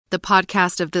The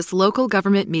podcast of this local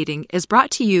government meeting is brought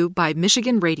to you by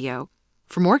Michigan Radio.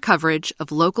 For more coverage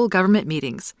of local government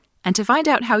meetings and to find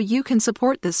out how you can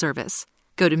support this service,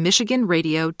 go to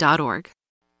michiganradio.org.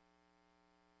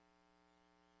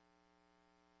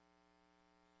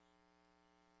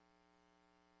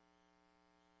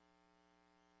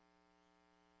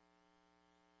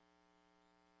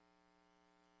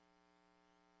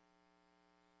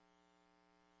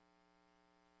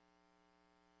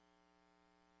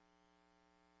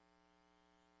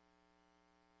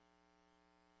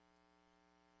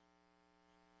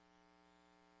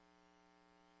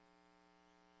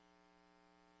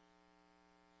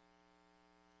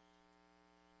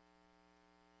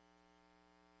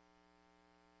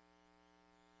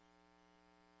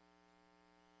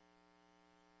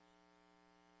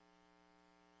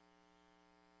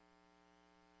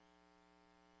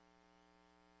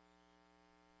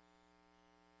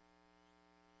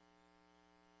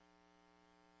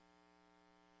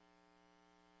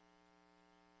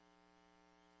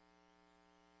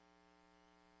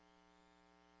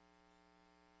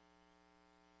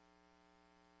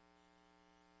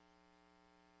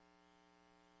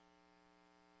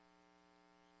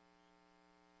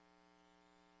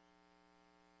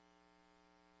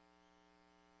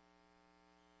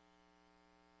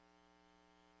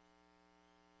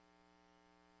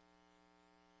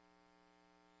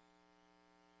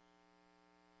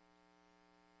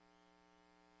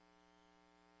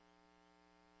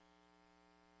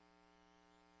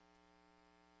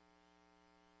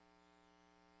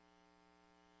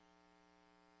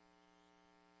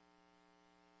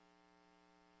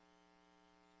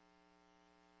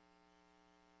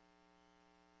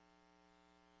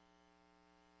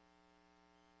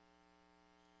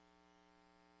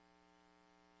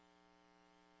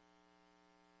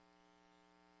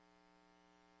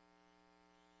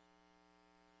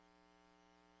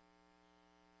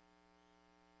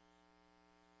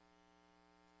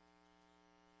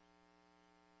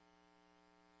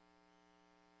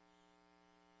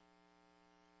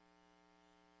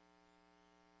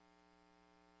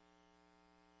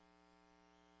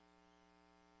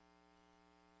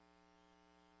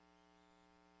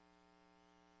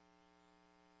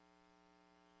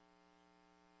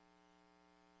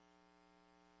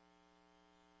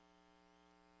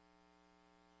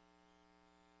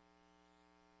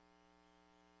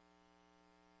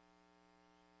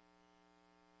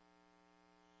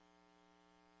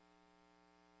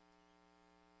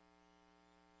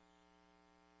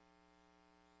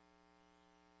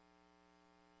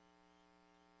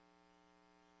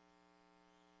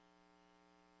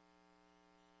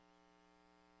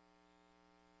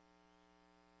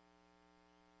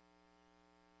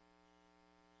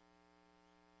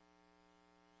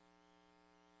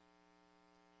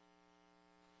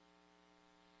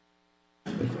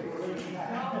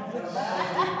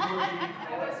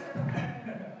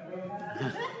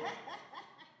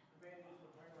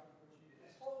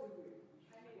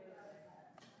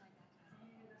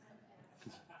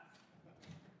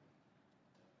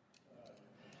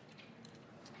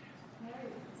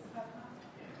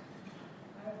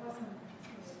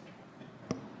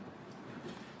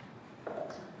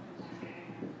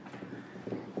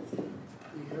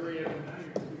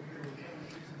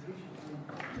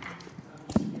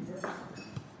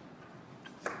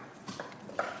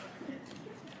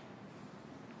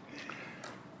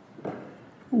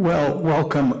 Well,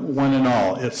 welcome one and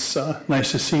all. It's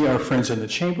nice to see our friends in the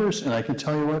chambers, and I can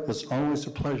tell you what, it's always a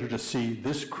pleasure to see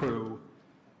this crew.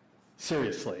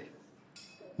 Seriously,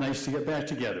 nice to get back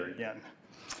together again.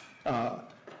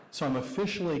 So I'm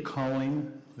officially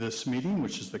calling this meeting,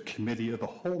 which is the Committee of the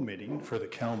Whole meeting for the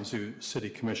Kalamazoo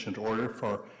City Commission to order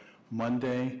for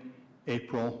Monday,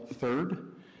 April 3rd.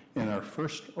 And our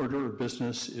first order of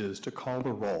business is to call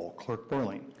the roll. Clerk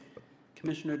Borling.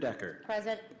 Commissioner Decker.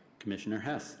 Present. Commissioner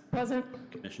Hess. Present.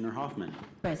 Commissioner Hoffman.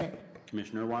 Present.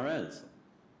 Commissioner Juarez.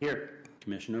 Here.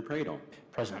 Commissioner Pradle.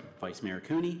 Present. Vice Mayor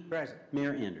Cooney. Present.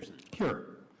 Mayor Anderson. Here.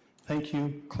 Thank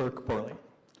you, Clerk Borling.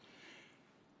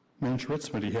 Manager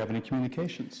Ritzma, do you have any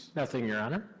communications? Nothing, Your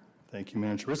Honor. Thank you,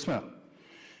 Manager Ritzma.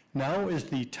 Now is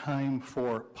the time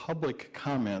for public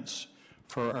comments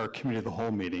for our Committee of the Whole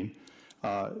meeting.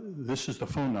 This is the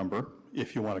phone number.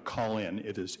 If you want to call in,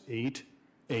 it is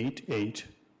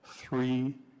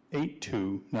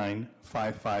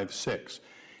 888-382-9556.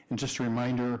 And just a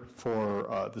reminder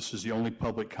for this is the only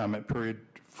public comment period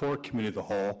for Committee of the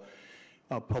Whole.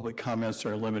 Public comments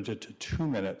are limited to 2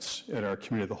 minutes at our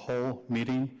Committee of the Whole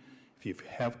meeting. If you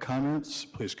have comments,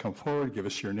 please come forward, give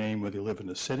us your name, whether you live in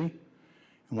the city.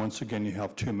 And once again, you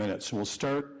have 2 minutes. And we'll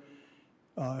start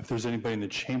If there's anybody in the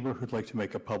chamber who'd like to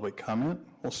make a public comment,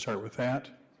 we'll start with that.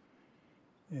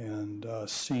 And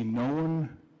seeing no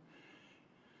one,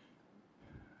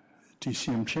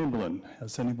 DCM Chamberlain,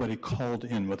 has anybody called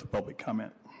in with a public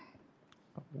comment?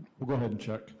 We'll go ahead and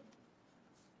check.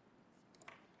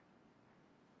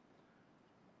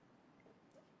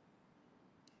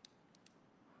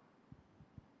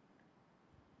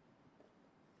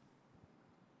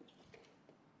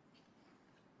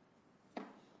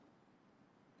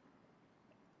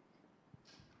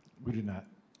 We do not.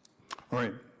 All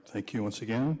right, thank you once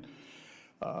again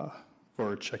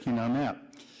for checking on that.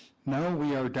 Now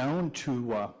we are down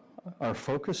to our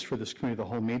focus for this committee of the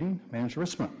whole meeting. Manager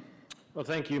Ritsma. Well,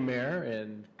 thank you, Mayor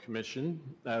and Commission.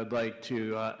 I would like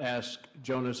to ask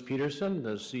Jonas Peterson,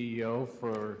 the CEO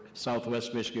for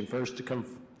Southwest Michigan First, to come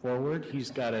forward. He's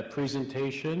got a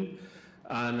presentation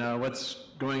on what's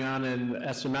going on in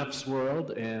SMF's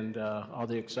world and all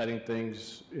the exciting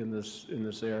things in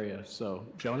this area. So,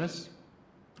 Jonas?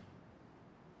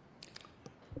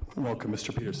 Welcome,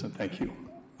 Mr. Peterson. Thank you.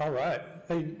 All right.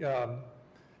 Hey,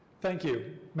 thank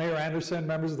you. Mayor Anderson,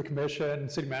 members of the commission,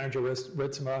 City Manager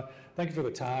Ritsma, thank you for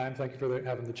the time. Thank you for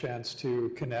having the chance to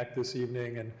connect this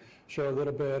evening and share a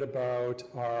little bit about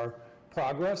our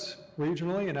progress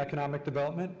regionally in economic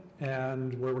development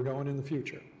and where we're going in the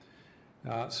future.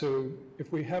 So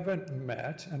if we haven't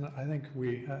met, and I think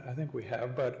we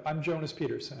have, but I'm Jonas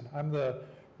Peterson. I'm the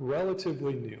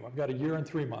relatively new, I've got a year and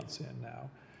 3 months in now,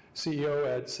 CEO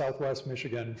at Southwest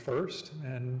Michigan First,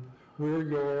 and we're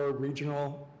your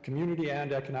regional community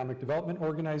and economic development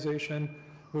organization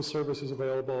with services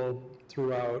available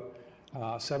throughout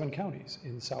 7 counties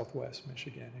in Southwest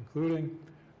Michigan, including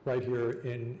right here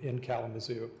in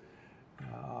Kalamazoo.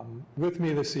 With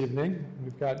me this evening,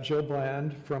 we've got Jill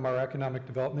Bland from our economic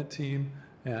development team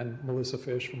and Melissa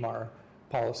Fish from our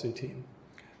policy team.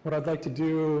 What I'd like to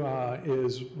do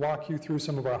is walk you through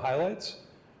some of our highlights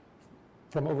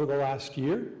from over the last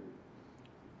year,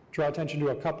 draw attention to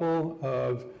a couple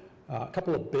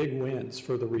of big wins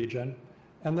for the region,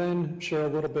 and then share a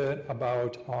little bit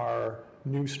about our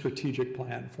new strategic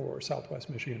plan for Southwest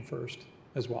Michigan First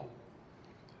as well.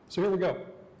 So here we go.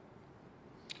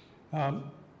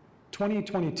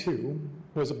 2022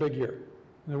 was a big year.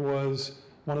 It was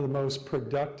one of the most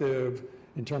productive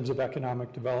in terms of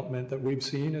economic development that we've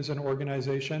seen as an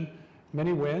organization.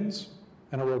 Many wins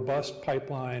and a robust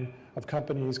pipeline of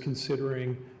companies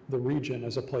considering the region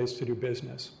as a place to do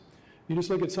business. You just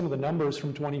look at some of the numbers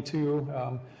from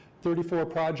 22, 34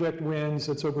 project wins,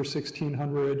 that's over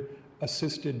 1,600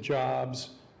 assisted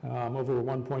jobs, over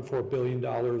 $1.4 billion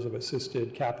of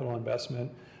assisted capital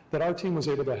investment that our team was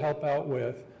able to help out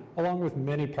with, along with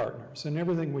many partners. And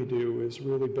everything we do is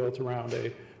really built around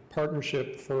a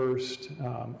partnership-first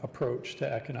approach to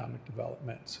economic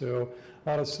development. So a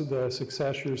lot of the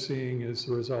success you're seeing is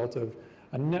the result of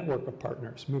a network of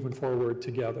partners moving forward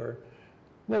together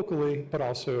locally, but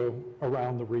also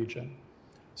around the region.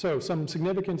 So some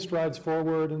significant strides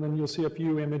forward, and then you'll see a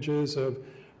few images of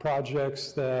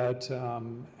projects that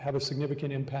have a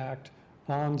significant impact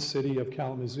on the city of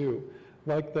Kalamazoo,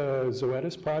 like the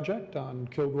Zoetis project on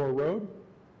Kilgore Road.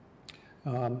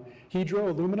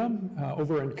 Hydro Aluminum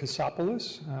over in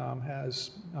Cassopolis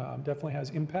definitely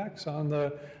has impacts on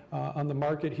the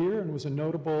market here, and was a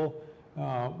notable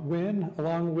win,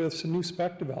 along with some new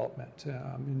spec development.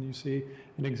 And you see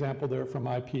an example there from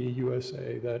IP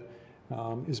USA that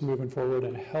is moving forward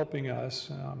and helping us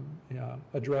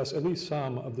address at least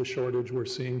some of the shortage we're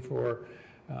seeing for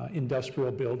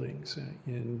industrial buildings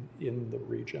in the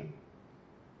region.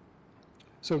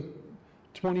 So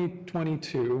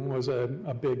 2022 was a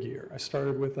big year. I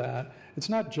started with that. It's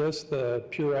not just the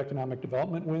pure economic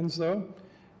development wins, though.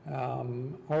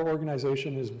 Our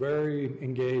organization is very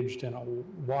engaged in a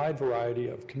wide variety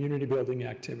of community building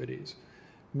activities.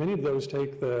 Many of those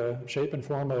take the shape and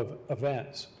form of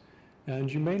events.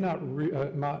 And you may not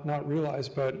realize,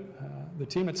 but the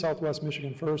team at Southwest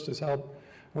Michigan First has helped,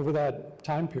 over that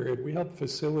time period, we helped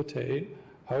facilitate,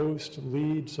 host,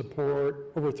 lead,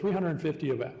 support over 350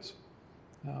 events.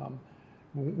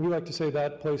 We like to say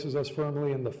that places us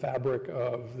firmly in the fabric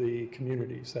of the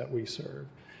communities that we serve.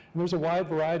 And there's a wide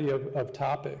variety of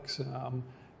topics,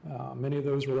 many of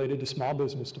those related to small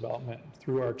business development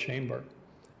through our Chamber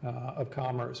of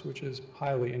Commerce, which is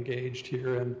highly engaged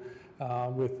here and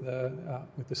with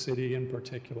the city in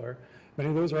particular.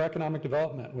 Many of those are economic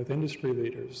development with industry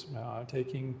leaders,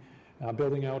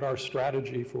 building out our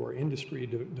strategy for industry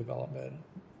development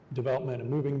and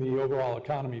moving the overall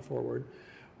economy forward.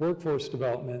 Workforce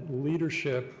development,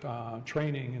 leadership,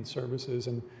 training and services,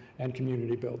 and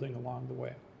community building along the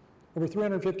way. Over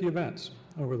 350 events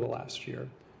over the last year.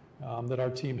 that our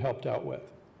team helped out with.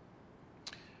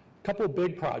 A couple of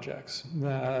big projects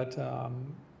that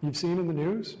you've seen in the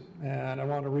news, and I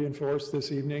want to reinforce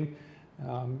this evening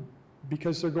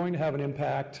because they're going to have an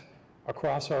impact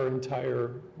across our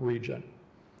entire region.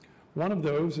 One of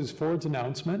those is Ford's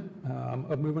announcement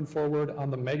of moving forward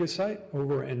on the mega site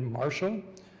over in Marshall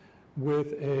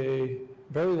with a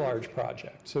very large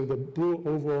project. So the Blue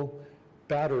Oval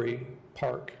Battery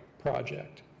Park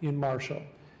project in Marshall.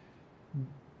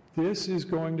 This is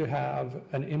going to have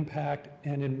an impact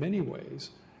and in many ways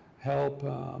help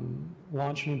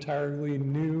launch an entirely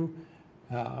new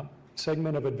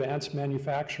segment of advanced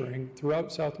manufacturing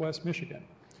throughout Southwest Michigan.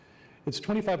 It's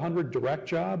 2,500 direct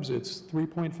jobs. It's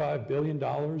 $3.5 billion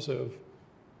of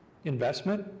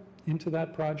investment into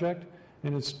that project,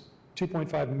 and it's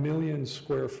 2.5 million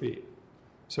square feet.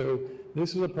 So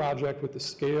this is a project with the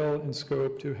scale and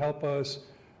scope to help us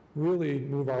really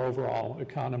move our overall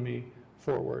economy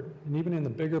forward. And even in the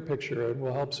bigger picture, it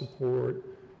will help support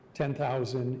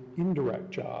 10,000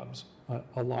 indirect jobs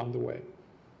along the way.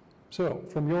 So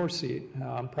from your seat,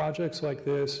 projects like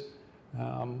this,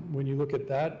 when you look at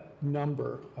that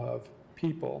number of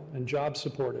people and jobs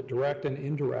supported, direct and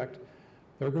indirect,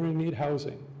 they're going to need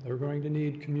housing. They're going to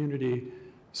need community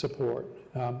support.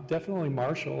 Definitely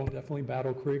Marshall, definitely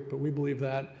Battle Creek, but we believe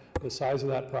that the size of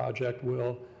that project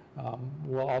will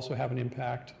also have an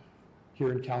impact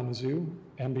here in Kalamazoo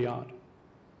and beyond.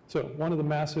 So one of the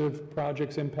massive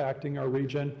projects impacting our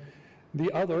region.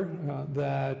 The other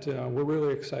that we're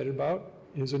really excited about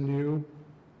is a new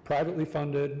privately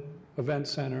funded event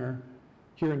center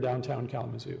here in downtown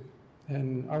Kalamazoo.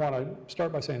 And I want to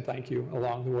start by saying thank you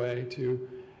along the way to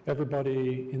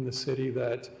everybody in the city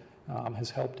that has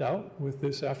helped out with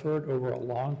this effort over a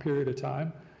long period of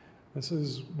time. This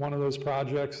is one of those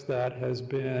projects that has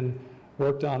been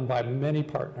worked on by many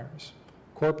partners,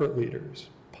 corporate leaders,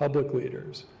 public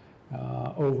leaders,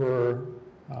 over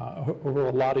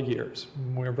a lot of years.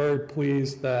 We're very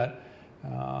pleased that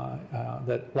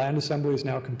that land assembly is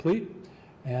now complete,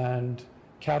 and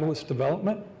Catalyst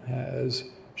Development has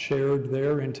shared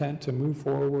their intent to move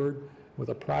forward with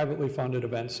a privately funded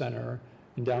event center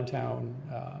in downtown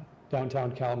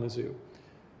Kalamazoo.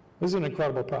 This is an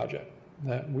incredible project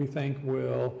that we think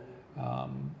will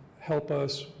help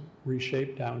us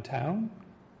reshape downtown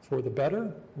for the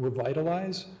better,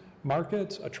 revitalize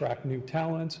markets, attract new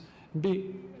talents,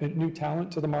 be new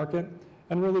talent to the market,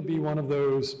 and really be one of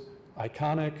those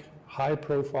iconic,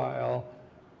 high-profile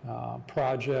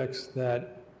projects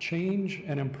that change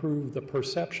and improve the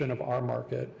perception of our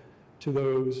market to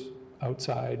those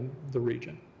outside the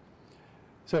region.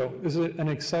 So this is an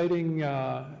exciting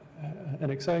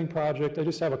project. I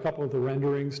just have a couple of the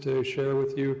renderings to share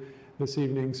with you this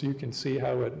evening so you can see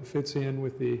how it fits in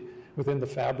within the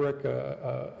fabric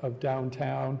of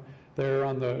downtown. There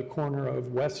on the corner of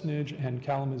Westnedge and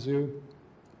Kalamazoo,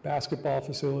 basketball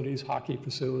facilities, hockey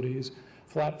facilities,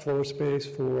 flat floor space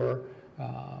for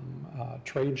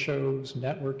trade shows,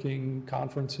 networking,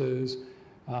 conferences,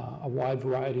 a wide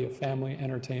variety of family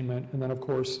entertainment, and then of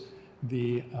course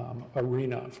the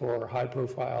arena for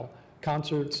high-profile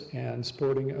concerts and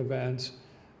sporting events.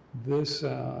 This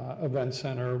event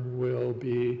center will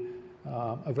be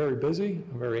a very busy,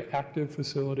 a very active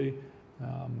facility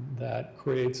that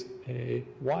creates a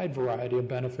wide variety of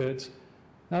benefits,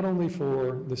 not only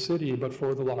for the city, but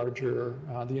for the larger,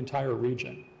 the entire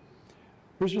region.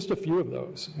 Here's just a few of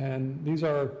those, and these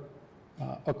are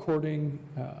according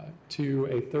to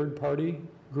a third-party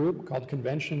group called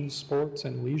Conventions, Sports,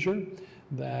 and Leisure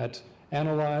that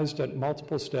analyzed at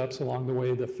multiple steps along the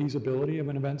way the feasibility of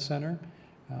an event center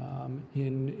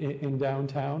in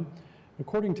downtown.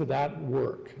 According to that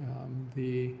work,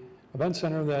 the event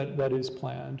center that is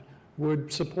planned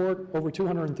would support over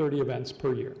 230 events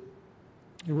per year.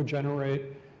 It would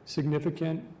generate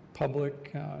significant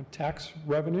public tax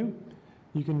revenue.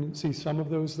 You can see some of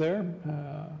those there,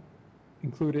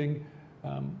 including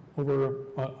over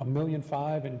 $1.5 million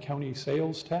in county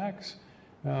sales tax,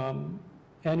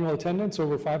 annual attendance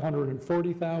over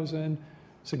 540,000,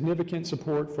 significant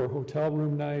support for hotel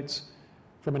room nights.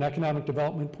 From an economic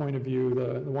development point of view,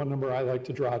 the one number I like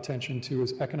to draw attention to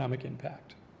is economic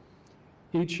impact.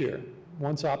 Each year,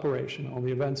 once operational,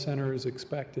 the event center is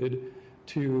expected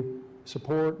to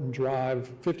support and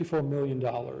drive $54 million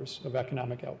of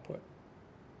economic output.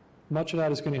 Much of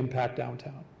that is going to impact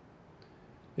downtown.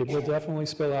 It will definitely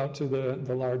spill out to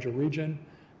the larger region,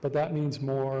 but that means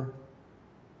more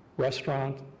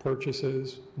restaurant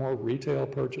purchases, more retail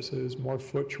purchases, more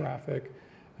foot traffic,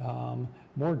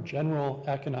 more general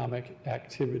economic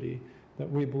activity that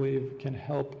we believe can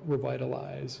help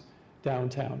revitalize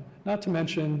downtown, not to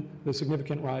mention the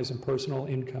significant rise in personal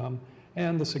income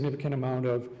and the significant amount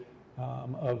of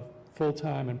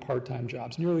full-time and part-time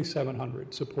jobs, nearly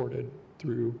 700 supported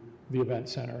through the event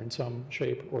center in some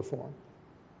shape or form.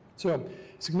 So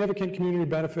significant community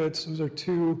benefits. Those are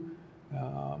two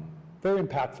very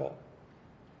impactful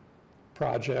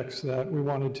projects that we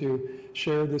wanted to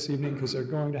share this evening because they're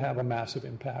going to have a massive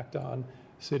impact on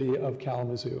the city of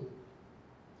Kalamazoo.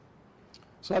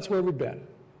 So that's where we've been.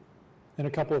 In a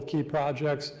couple of key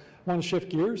projects, I want to shift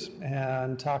gears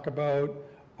and talk about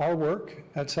our work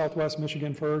at Southwest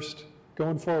Michigan First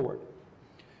going forward.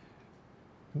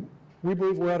 We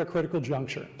believe we're at a critical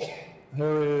juncture.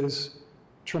 There is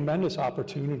tremendous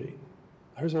opportunity.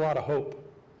 There's a lot of hope.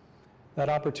 That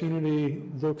opportunity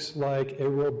looks like a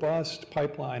robust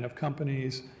pipeline of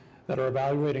companies that are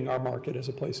evaluating our market as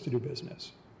a place to do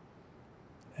business.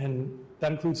 And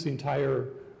that includes the entire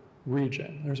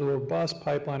region. There's a robust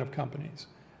pipeline of companies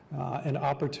and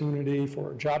opportunity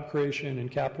for job creation and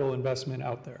capital investment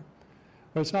out there.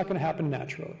 But it's not going to happen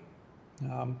naturally.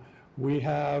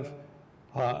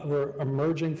 We're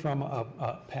emerging from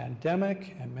a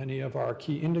pandemic, and many of our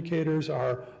key indicators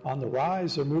are on the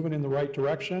rise. They're moving in the right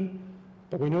direction,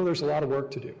 but we know there's a lot of work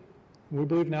to do. We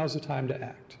believe now's the time to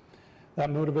act. That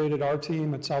motivated our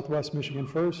team at Southwest Michigan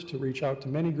First to reach out to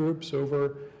many groups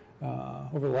over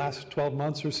the last 12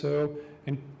 months or so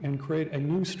and create a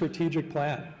new strategic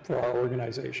plan for our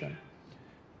organization.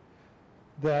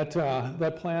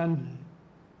 That plan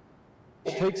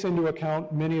takes into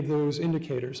account many of those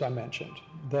indicators I mentioned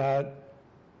that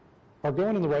are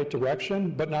going in the right direction,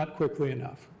 but not quickly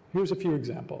enough. Here's a few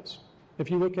examples.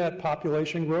 If you look at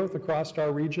population growth across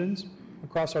our region,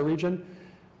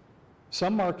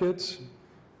 some markets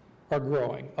are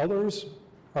growing, others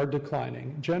are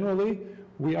declining. Generally,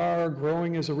 we are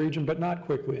growing as a region, but not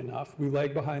quickly enough. We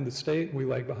lag behind the state, we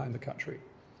lag behind the country.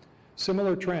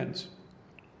 Similar trends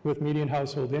with median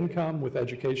household income, with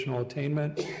educational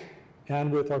attainment,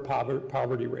 and with our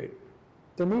poverty rate.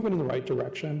 They're moving in the right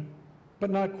direction, but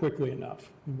not quickly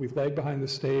enough. We lag behind the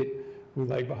state, we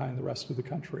lag behind the rest of the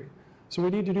country. So we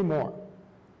need to do more.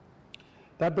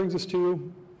 That brings us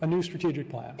to a new strategic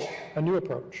plan, a new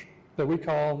approach that we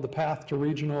call the Path to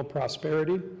Regional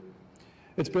Prosperity.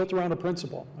 It's built around a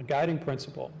principle, a guiding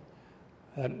principle.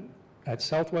 At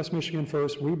Southwest Michigan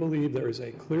First, we believe there is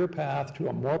a clear path to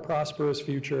a more prosperous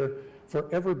future for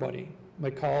everybody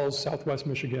that calls Southwest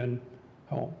Michigan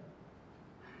home.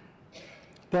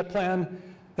 That plan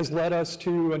has led us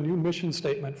to a new mission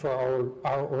statement for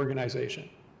our organization.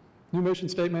 New mission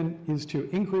statement is to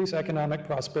increase economic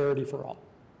prosperity for all.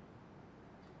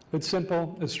 It's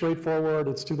simple, it's straightforward,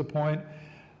 it's to the point.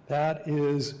 That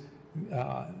is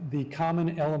the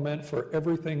common element for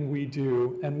everything we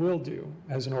do and will do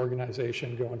as an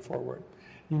organization going forward.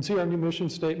 You can see our new mission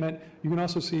statement. You can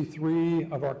also see three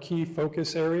of our key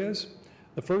focus areas.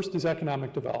 The first is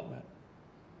economic development.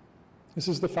 This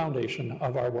is the foundation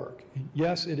of our work.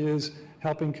 Yes, it is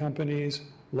helping companies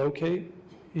locate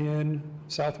in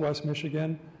Southwest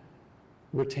Michigan.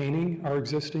 Retaining our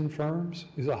existing firms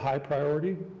is a high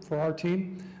priority for our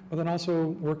team, but then also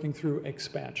working through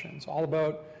expansions, all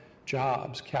about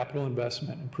jobs, capital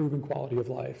investment, improving quality of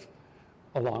life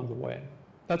along the way.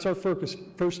 That's our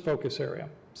first focus area.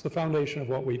 It's the foundation of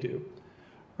what we do.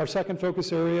 Our second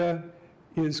focus area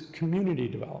is community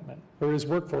development, or is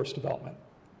workforce development.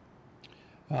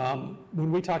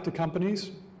 When we talk to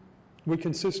companies, we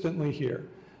consistently hear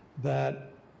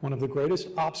that one of the greatest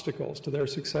obstacles to their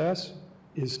success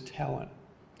is talent.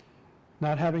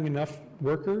 Not having enough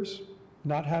workers,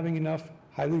 not having enough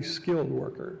highly skilled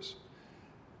workers.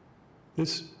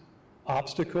 This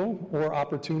obstacle or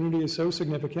opportunity is so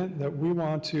significant that we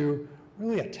want to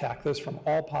really attack this from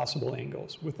all possible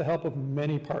angles with the help of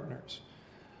many partners,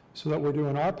 so that we're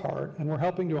doing our part and we're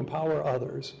helping to empower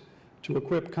others to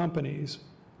equip companies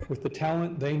with the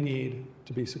talent they need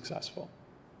to be successful.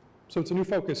 So it's a new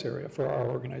focus area for our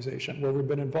organization where we've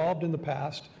been involved in the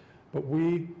past, but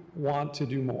we want to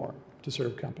do more to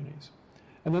serve companies.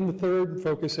 And then the third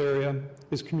focus area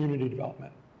is community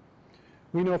development.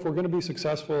 We know if we're going to be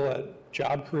successful at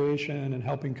job creation and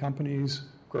helping companies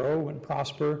grow and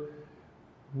prosper,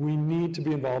 we need to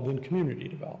be involved in community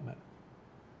development.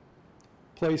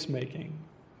 Placemaking,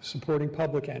 supporting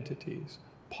public entities,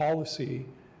 policy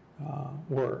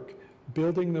work,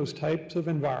 building those types of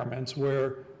environments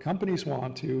where companies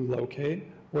want to locate,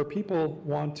 where people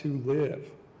want to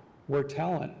live, where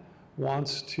talent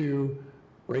wants to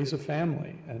raise a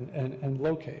family and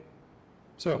locate.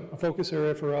 So a focus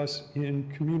area for us in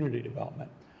community development.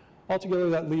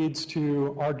 Altogether, that leads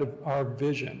to our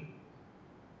vision,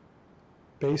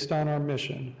 based on our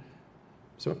mission,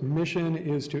 So if mission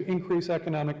is to increase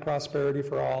economic prosperity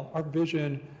for all, our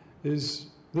vision is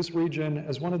this region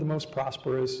as one of the most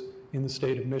prosperous in the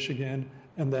state of Michigan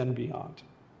and then beyond.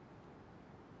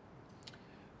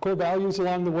 Core values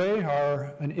along the way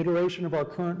are an iteration of our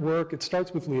current work. It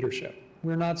starts with leadership.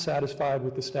 We're not satisfied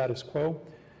with the status quo.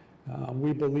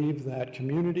 We believe that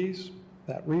communities,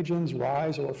 that regions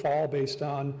rise or fall based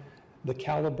on the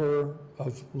caliber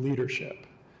of leadership.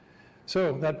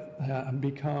 So that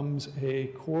becomes a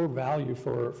core value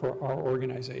for our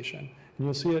organization. And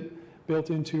you'll see it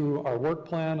built into our work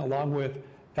plan along with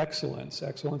excellence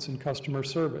in customer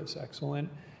service, excellent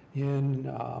in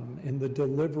the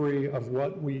delivery of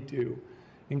what we do,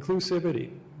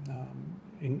 inclusivity,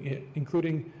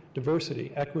 including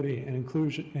diversity, equity, and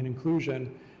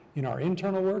inclusion in our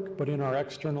internal work, but in our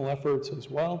external efforts as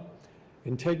well.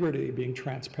 Integrity, being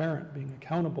transparent, being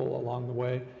accountable along the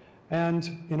way,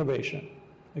 and innovation.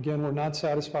 Again, we're not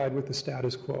satisfied with the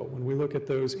status quo. When we look at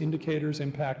those indicators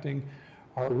impacting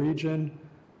our region,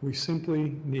 we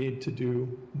simply need to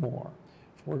do more.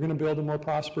 If we're going to build a more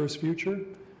prosperous future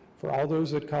for all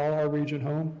those that call our region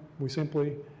home, we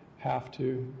simply have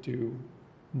to do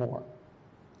more.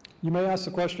 You may ask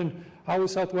the question, how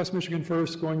is Southwest Michigan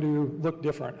First going to look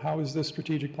different? How is this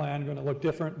strategic plan going to look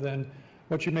different than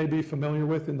what you may be familiar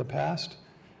with in the past?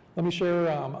 Let me share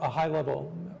a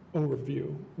high-level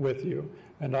overview with you.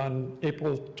 And on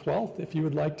April 12th, if you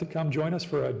would like to come join us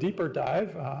for a deeper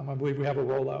dive, I believe we have a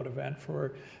rollout event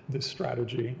for this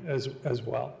strategy as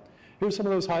well. Here's some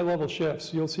of those high-level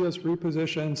shifts. You'll see us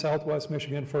reposition Southwest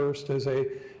Michigan First as a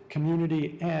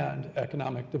community and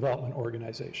economic development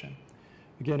organization.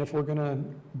 Again, if we're going to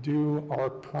do our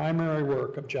primary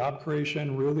work of job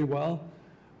creation really well,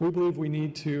 we believe we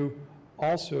need to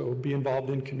also be involved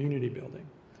in community building,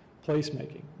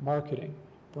 placemaking, marketing,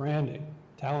 branding,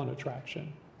 talent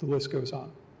attraction, the list goes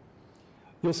on.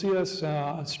 You'll see us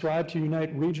strive to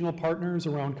unite regional partners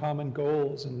around common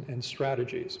goals and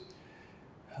strategies.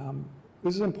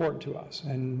 This is important to us,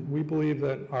 and we believe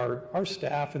that our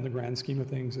staff in the grand scheme of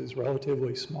things is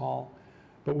relatively small,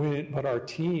 but our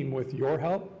team, with your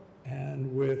help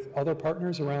and with other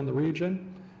partners around the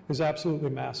region, is absolutely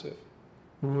massive.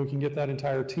 When we can get that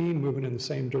entire team moving in the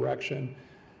same direction,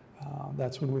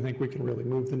 that's when we think we can really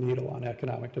move the needle on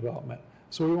economic development.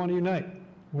 So we want to unite.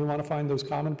 We want to find those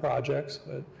common projects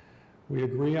that we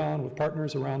agree on with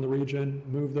partners around the region,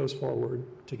 move those forward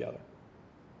together.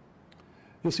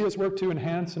 You'll see us work to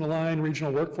enhance and align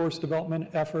regional workforce development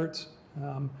efforts.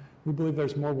 We believe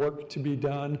there's more work to be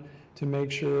done to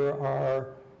make sure our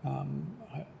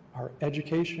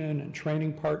education and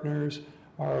training partners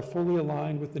are fully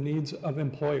aligned with the needs of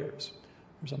employers.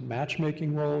 There's a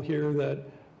matchmaking role here that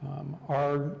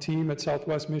our team at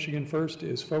Southwest Michigan First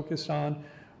is focused on.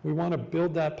 We want to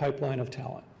build that pipeline of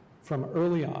talent from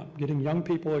early on, getting young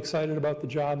people excited about the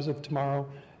jobs of tomorrow,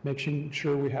 making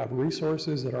sure we have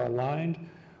resources that are aligned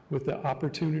with the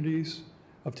opportunities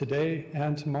of today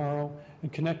and tomorrow,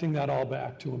 and connecting that all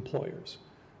back to employers.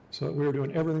 So that we're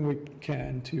doing everything we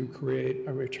can to create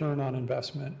a return on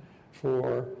investment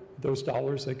for those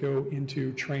dollars that go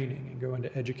into training and go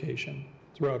into education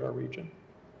throughout our region.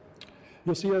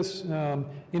 You'll see us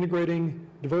integrating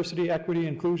diversity, equity,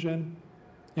 inclusion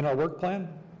in our work plan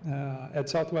at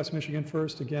Southwest Michigan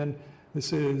First. Again,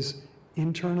 this is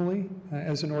internally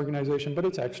as an organization, but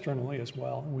it's externally as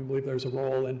well. And we believe there's a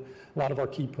role in a lot of our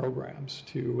key programs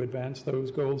to advance those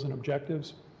goals and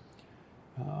objectives.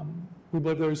 We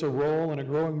believe there's a role and a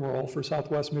growing role for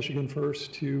Southwest Michigan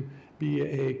First to be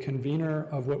a convener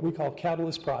of what we call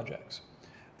catalyst projects.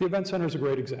 The Event Center is a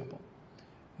great example.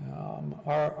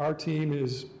 Our team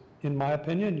is, in my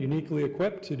opinion, uniquely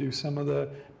equipped to do some of the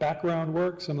background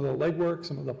work, some of the legwork,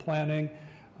 some of the planning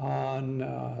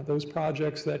on those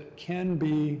projects that can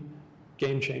be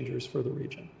game changers for the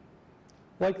region.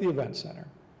 Like the Event Center.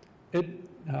 It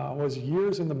was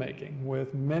years in the making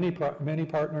with many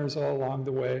partners all along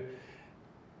the way.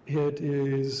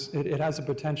 It has the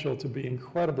potential to be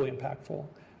incredibly impactful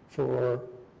for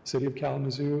the city of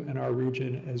Kalamazoo and our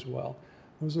region as well.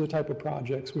 Those are the type of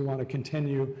projects we want to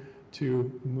continue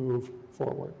to move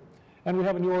forward. And we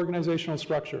have a new organizational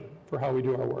structure for how we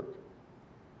do our work.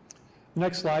 The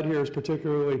next slide here is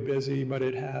particularly busy, but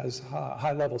it has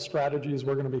high-level strategies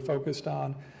we're going to be focused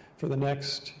on for the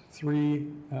next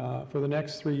 3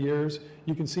 years.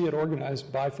 You can see it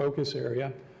organized by focus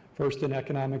area. First in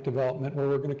economic development, where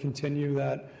we're going to continue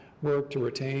that work to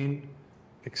retain,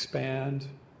 expand,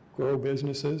 grow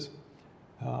businesses.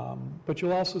 But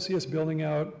you'll also see us building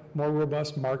out more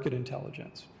robust market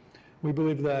intelligence. We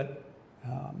believe that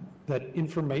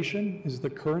information is the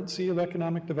currency of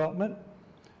economic development.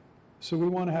 So we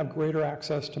want to have greater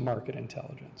access to market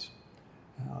intelligence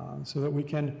so that we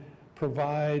can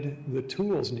provide the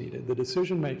tools needed, the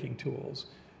decision-making tools,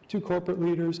 to corporate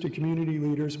leaders, to community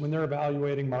leaders when they're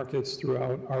evaluating markets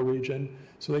throughout our region,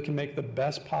 so they can make the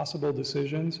best possible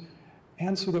decisions,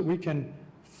 and so that we can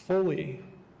fully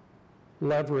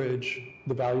leverage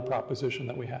the value proposition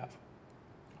that we have.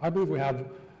 I believe we have,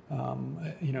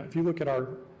 if you look at our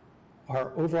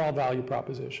overall value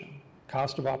proposition,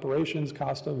 cost of operations,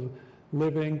 cost of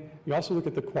living, you also look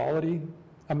at the quality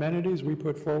amenities we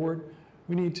put forward,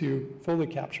 we need to fully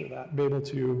capture that, be able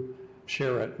to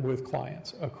share it with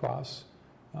clients across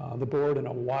the board in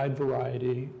a wide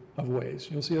variety of ways.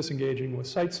 You'll see us engaging with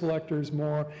site selectors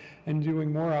more and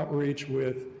doing more outreach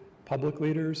with public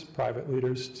leaders, private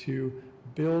leaders to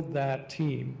build that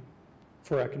team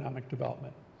for economic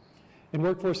development. In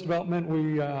workforce development,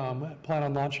 we plan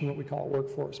on launching what we call a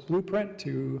workforce blueprint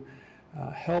to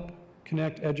help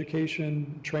connect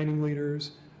education, training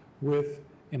leaders with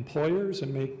employers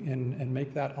and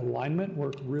make that alignment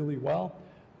work really well.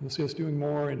 You'll see us doing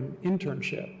more in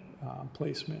internship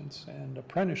placements and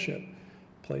apprenticeship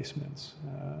placements,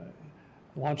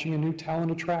 launching a new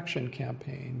talent attraction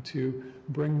campaign to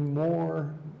bring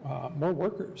more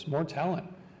workers, more talent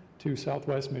to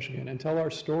Southwest Michigan and tell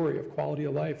our story of quality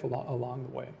of life along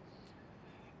the way.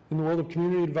 In the world of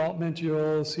community development,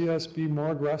 you'll see us be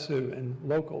more aggressive in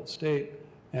local, state,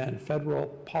 and federal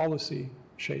policy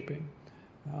shaping.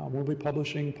 We'll be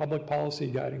publishing public policy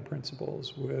guiding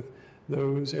principles with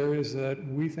those areas that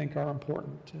we think are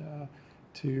important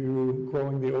to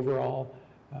growing the overall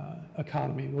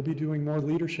economy. We'll be doing more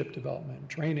leadership development,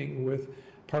 training with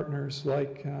partners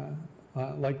like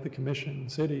the commission,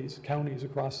 cities, counties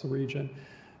across the region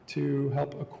to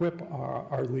help equip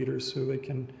our leaders so they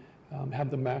can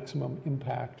have the maximum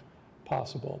impact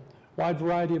possible. Wide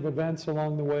variety of events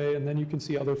along the way, and then you can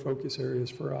see other focus areas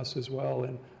for us as well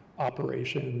in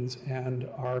operations and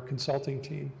our consulting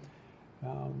team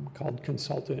called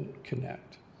Consultant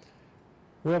Connect.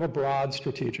 We have a broad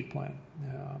strategic plan,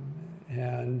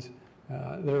 and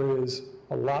there is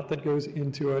a lot that goes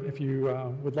into it. If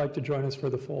you would like to join us for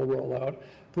the full rollout,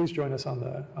 please join us on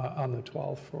the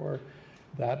 12th for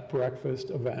that breakfast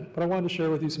event. But I wanted to share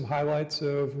with you some highlights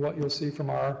of what you'll see from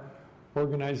our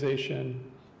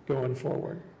organization going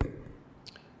forward.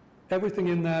 Everything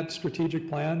in that strategic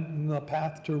plan, the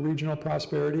path to regional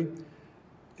prosperity,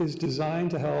 is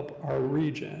designed to help our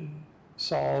region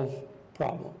solve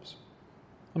problems.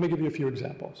 Let me give you a few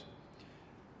examples.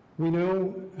 We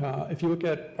know if you look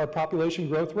at our population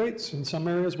growth rates, in some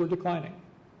areas we're declining.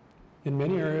 In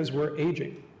many areas we're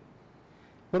aging.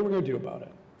 What are we going to do about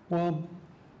it? Well,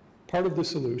 part of the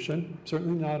solution,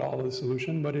 certainly not all of the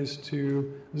solution, but this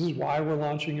is why we're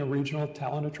launching a regional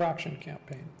talent attraction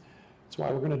campaign. It's why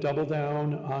we're going to double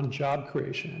down on job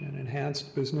creation and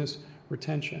enhanced business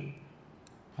retention,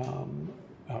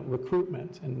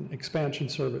 recruitment and expansion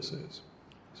services.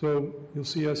 So you'll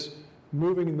see us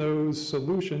moving those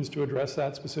solutions to address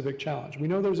that specific challenge. We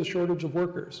know there's a shortage of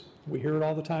workers. We hear it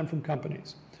all the time from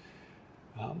companies.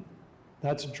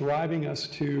 That's driving us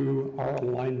to our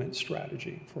alignment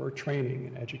strategy for training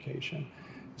and education.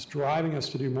 It's driving us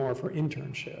to do more for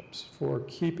internships, for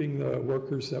keeping the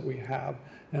workers that we have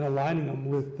and aligning them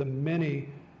with the many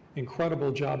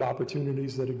incredible job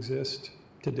opportunities that exist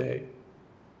today.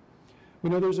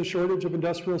 We know there's a shortage of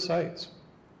industrial sites,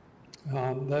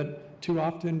 that too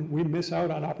often we miss out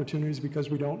on opportunities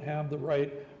because we don't have the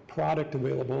right product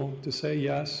available to say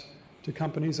yes to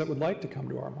companies that would like to come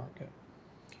to our market.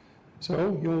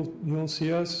 So you'll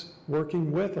see us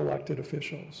working with elected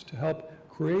officials to help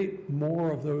create more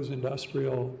of those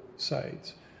industrial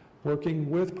sites,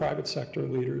 working with private sector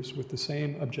leaders with the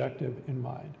same objective in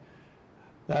mind.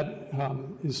 That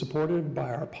is supported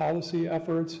by our policy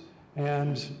efforts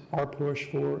and our push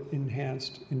for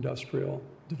enhanced industrial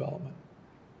development.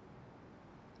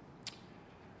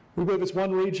 We believe it's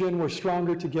one region, we're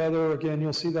stronger together. Again,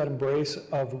 you'll see that embrace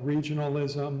of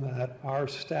regionalism, that our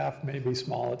staff may be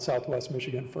small at Southwest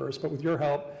Michigan First, but with your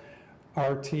help,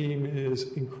 our team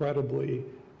is incredibly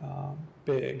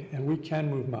big, and we can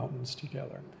move mountains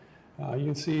together. You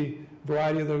can see a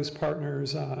variety of those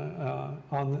partners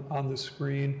on the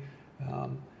screen.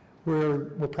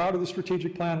 We're proud of the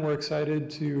strategic plan. We're excited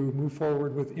to move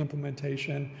forward with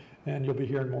implementation, and you'll be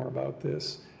hearing more about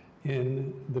this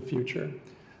in the future.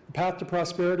 The path to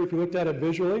prosperity, if you looked at it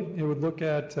visually, it would look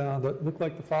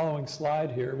like the following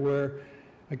slide here, where,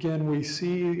 again, we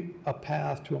see a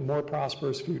path to a more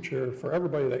prosperous future for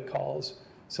everybody that calls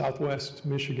Southwest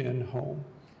Michigan home.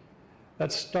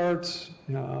 That starts,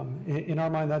 in our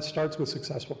mind, that starts with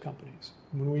successful companies.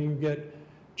 When we get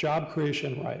job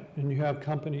creation right, and you have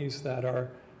companies that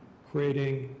are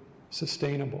creating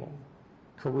sustainable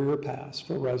career paths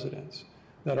for residents,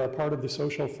 that are part of the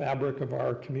social fabric of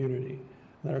our community,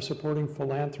 that are supporting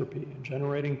philanthropy and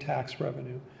generating tax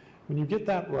revenue. When you get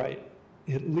that right,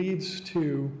 it leads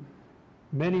to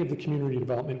many of the community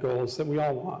development goals that we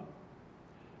all want.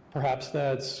 Perhaps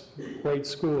that's great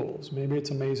schools, maybe it's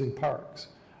amazing parks,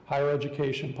 higher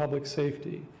education, public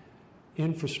safety,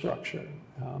 infrastructure,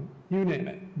 you name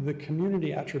it. The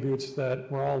community attributes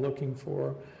that we're all looking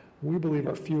for, we believe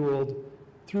are fueled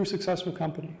through successful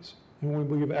companies. And we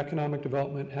believe economic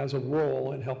development has a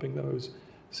role in helping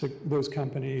those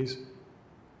companies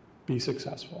be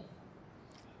successful.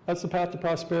 That's the path to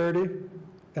prosperity,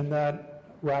 and that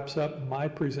wraps up my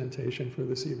presentation for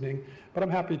this evening, but I'm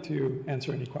happy to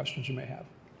answer any questions you may have.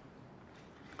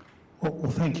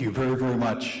 Well, thank you very, very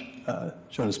much,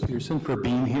 Jonas Peterson, for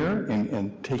being here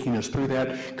and taking us through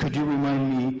that. Could you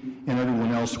remind me and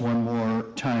everyone else one more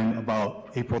time about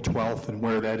April 12th and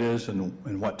where that is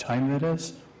and what time that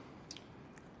is?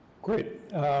 Great.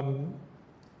 Do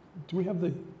we have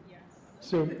the? Yes.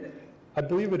 So I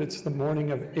believe it's the morning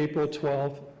of April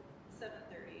 12th.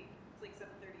 7:30. It's like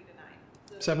 7:30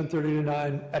 to 9. 7:30 to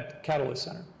 9 at Catalyst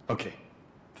Center. Okay.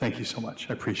 Thank you so much.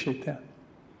 I appreciate that.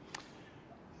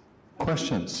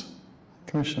 Questions?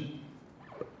 Commission?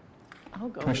 I'll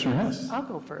go Commissioner first. Hess. I'll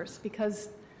go first because,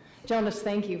 Jonas,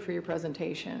 thank you for your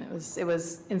presentation. It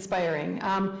was inspiring.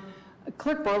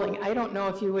 Clerk Borling, I don't know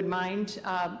if you would mind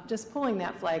just pulling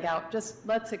that flag out. Just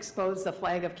let's expose the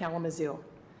flag of Kalamazoo,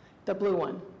 the blue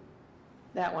one,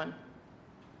 that one.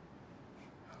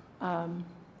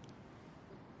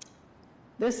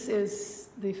 This is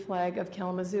the flag of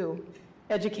Kalamazoo.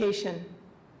 Education,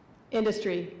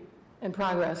 industry, and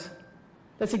progress.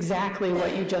 That's exactly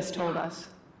what you just told us.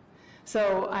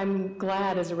 So I'm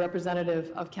glad as a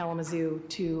representative of Kalamazoo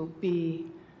to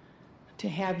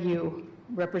have you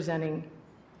representing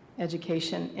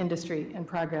education, industry, and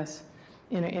progress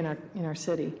in our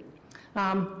city.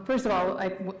 First of all,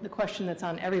 the question that's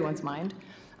on everyone's mind,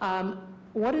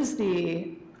 what is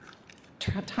the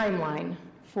timeline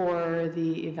for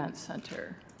the event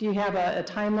center? Do you have a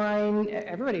timeline?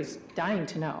 Everybody's dying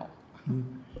to know.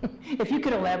 If you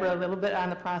could elaborate a little bit on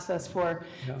the process for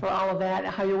all of that,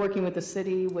 how you're working with the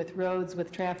city, with roads,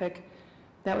 with traffic,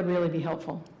 that would really be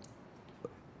helpful.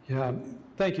 Yeah,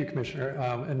 thank you, Commissioner,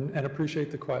 and appreciate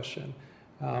the question.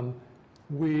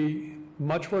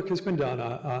 Much work has been done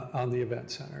on the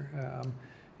event center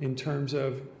in terms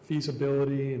of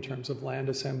feasibility, in terms of land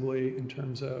assembly, in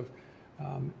terms of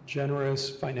generous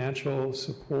financial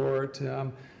support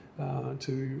to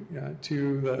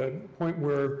the point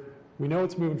where we know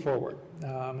it's moving forward,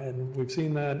 and we've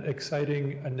seen that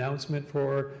exciting announcement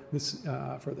for this,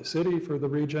 for the city, for the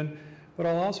region. But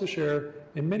I'll also share,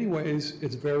 in many ways,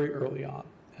 it's very early on,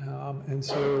 and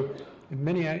so in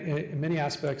many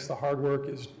aspects, the hard work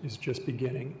is just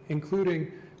beginning,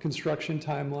 including construction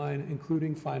timeline,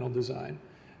 including final design.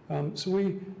 So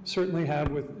we certainly have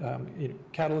with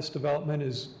Catalyst Development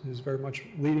is very much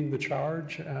leading the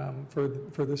charge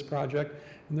for this project,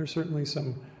 and there's certainly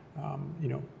some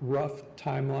rough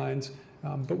timelines,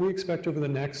 but we expect over the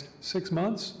next 6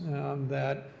 months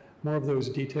that more of those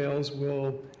details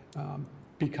will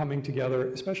be coming together,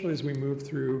 especially as we move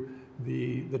through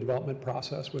the development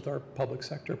process with our public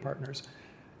sector partners.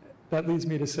 That leads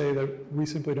me to say that we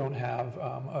simply don't have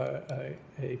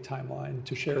a timeline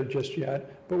to share just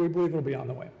yet, but we believe it'll be on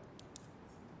the way.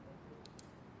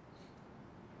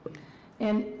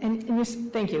 And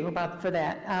thank you for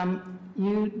that.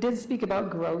 You did speak about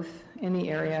growth in the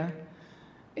area.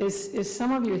 Is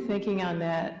some of your thinking on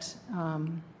that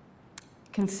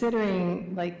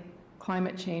considering like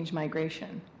climate change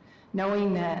migration,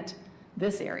 knowing that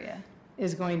this area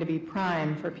is going to be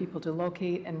prime for people to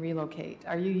locate and relocate?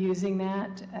 Are you using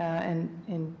that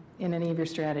in any of your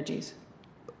strategies?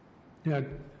 Yeah,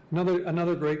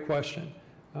 another great question.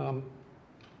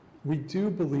 We do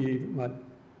believe,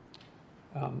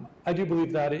 I do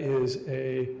believe that is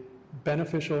a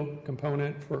beneficial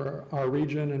component for our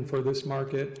region and for this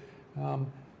market,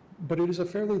 but it is a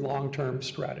fairly long-term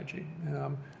strategy.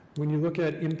 When you look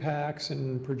at impacts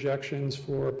and projections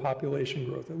for population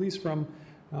growth, at least from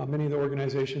many of the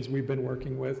organizations we've been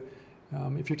working with,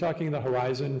 if you're talking the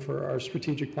horizon for our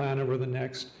strategic plan over the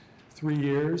next 3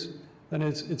 years, then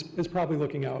it's probably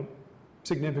looking out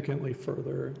significantly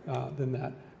further than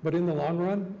that. But in the long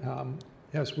run,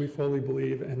 yes, we fully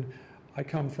believe, and I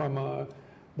come from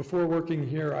before working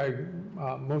here,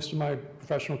 most of my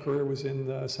professional career was in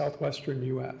the southwestern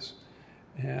U.S.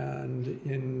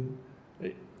 And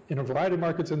in a variety of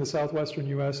markets in the southwestern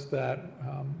U.S. that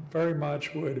very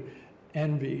much would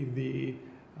envy the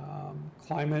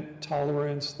climate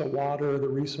tolerance, the water, the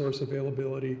resource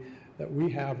availability that we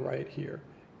have right here.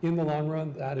 In the long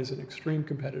run, that is an extreme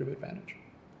competitive advantage.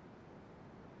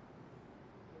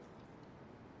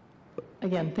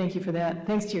 Again, thank you for that.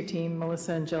 Thanks to your team,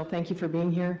 Melissa and Jill. Thank you for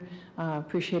being here.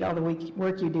 Appreciate all the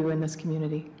work you do in this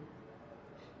community.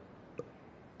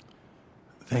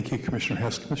 Thank you, Commissioner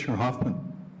Hess. Commissioner Hoffman.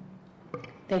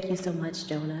 Thank you so much,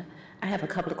 Jonah. I have a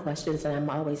couple of questions, and I'm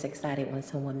always excited when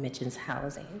someone mentions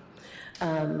housing.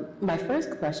 My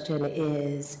first question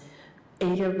is,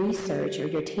 in your research or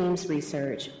your team's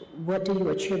research, what do you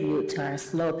attribute to our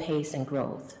slow pace and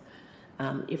growth?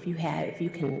 If you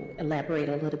can elaborate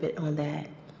a little bit on that,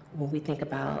 when we think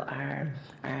about our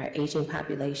aging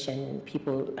population,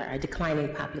 our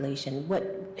declining population,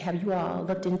 have you all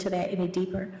looked into that any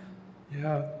deeper?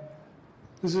 Yeah,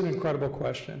 this is an incredible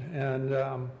question,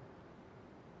 and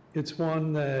it's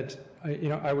one that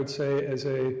I would say, as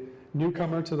a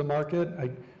newcomer to the market,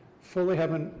 I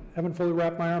haven't fully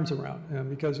wrapped my arms around,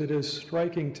 because it is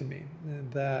striking to me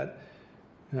that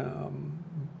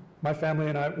my family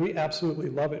and I, we absolutely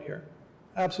love it here.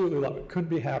 Absolutely love it. Couldn't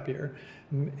be happier.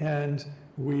 And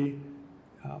we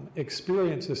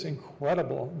experience this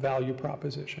incredible value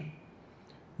proposition.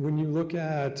 When you look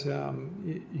at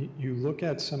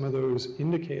some of those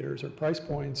indicators or price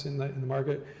points in the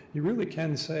market, you really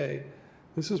can say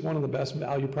this is one of the best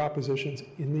value propositions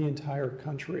in the entire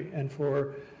country. And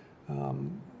for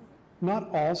not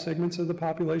all segments of the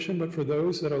population, but for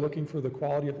those that are looking for the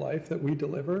quality of life that we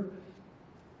deliver,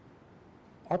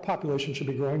 our population should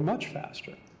be growing much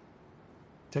faster.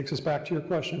 Takes us back to your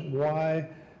question, why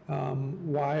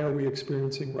are we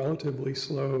experiencing relatively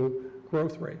slow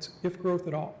growth rates, if growth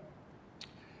at all?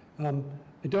 I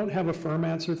don't have a firm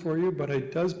answer for you, but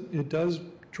it does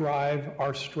drive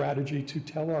our strategy to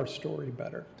tell our story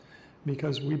better,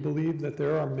 because we believe that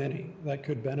there are many that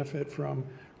could benefit from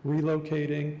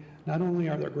relocating. Not only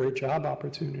are there great job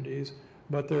opportunities,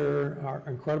 but there are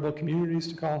incredible communities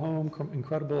to call home,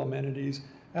 incredible amenities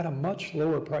at a much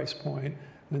lower price point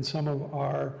than some of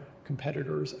our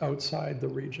competitors outside the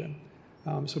region.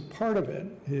 So part of it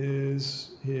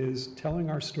is telling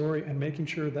our story and making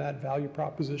sure that value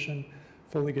proposition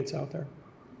fully gets out there.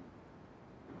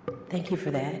 Thank you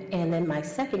for that. And then my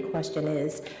second question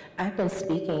is, I've been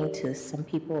speaking to some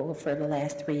people for the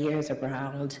last 3 years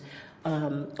around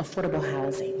affordable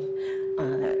housing.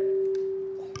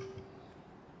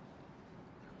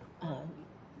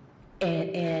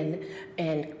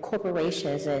 And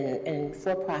corporations and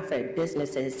for-profit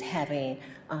businesses having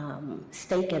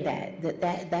stake in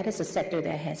that is a sector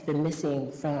that has been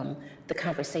missing from the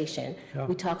conversation. Yeah.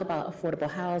 We talk about affordable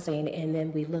housing, and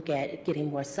then we look at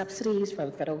getting more subsidies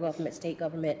from federal government, state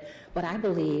government, but I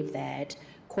believe that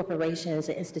corporations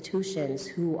and institutions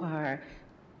who are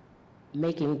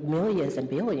making millions and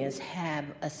billions have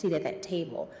a seat at that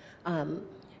table.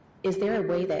 Is there a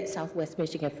way that Southwest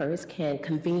Michigan First can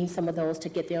convene some of those to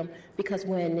get them? Because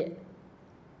when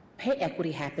pay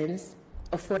equity happens,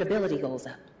 affordability goes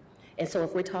up. And so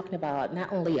if we're talking about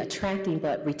not only attracting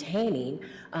but retaining,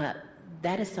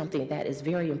 that is something that is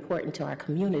very important to our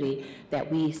community,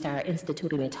 that we start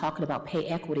instituting and talking about pay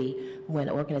equity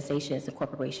when organizations and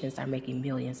corporations are making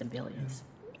millions and billions.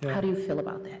 Yeah. How do you feel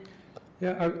about that?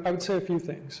 Yeah, I would say a few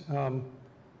things.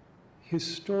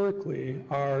 Historically,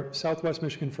 our Southwest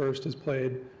Michigan First has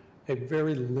played a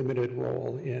very limited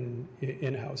role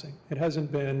in housing. It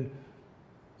hasn't been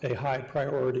a high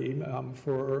priority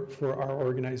for our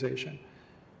organization.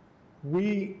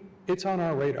 It's on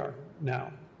our radar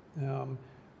now.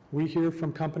 We hear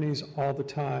from companies all the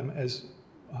time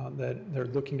that they're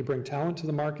looking to bring talent to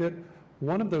the market.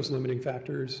 One of those limiting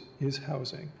factors is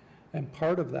housing, and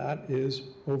part of that is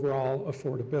overall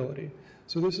affordability.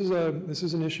 So this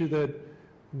is an issue that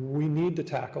we need to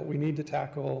tackle. We need to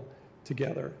tackle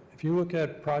together. If you look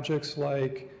at projects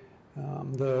like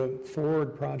the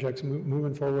Ford projects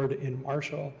moving forward in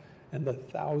Marshall, and the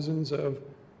thousands of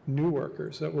new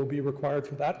workers that will be required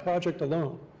for that project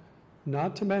alone,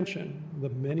 not to mention the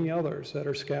many others that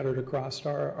are scattered across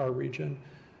our region,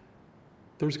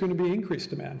 there's going to be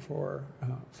increased demand for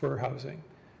housing.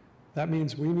 That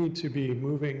means we need to be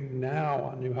moving now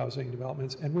on new housing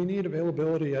developments, and we need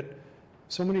availability at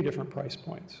so many different price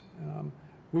points.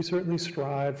 We certainly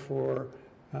strive for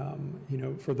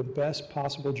the best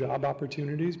possible job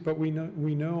opportunities, but we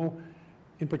know,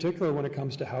 in particular when it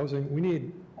comes to housing, we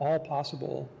need all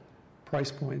possible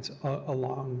price points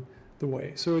along the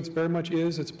way. So it's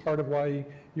part of why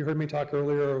you heard me talk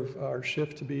earlier of our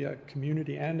shift to be a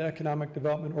community and economic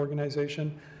development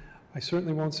organization. I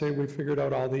certainly won't say we've figured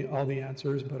out all the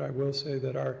answers, but I will say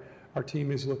that our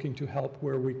team is looking to help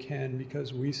where we can,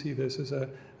 because we see this as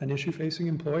an issue facing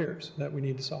employers that we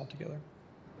need to solve together.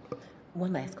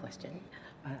 One last question.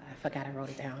 I forgot I wrote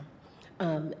it down.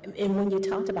 And when you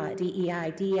talked about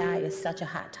DEI is such a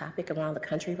hot topic around the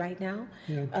country right now.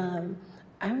 Yeah.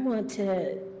 I want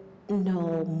to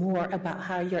know more about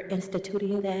how you're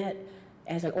instituting that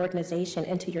as an organization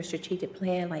into your strategic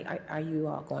plan. Like, are you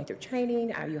all going through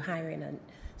training? Are you hiring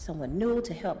someone new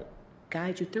to help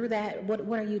guide you through that? What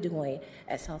are you doing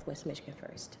at Southwest Michigan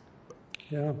First?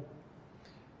 Yeah,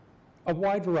 a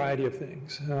wide variety of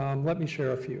things. Let me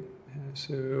share a few.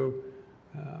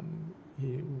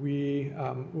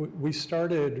 We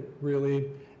started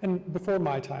really, and before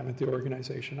my time at the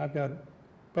organization, I've got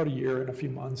about a year and a few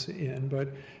months in, but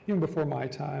even before my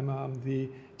time, the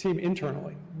team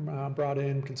internally brought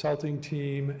in consulting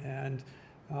team, and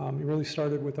it really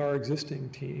started with our existing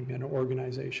team and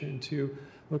organization to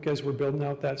look, as we're building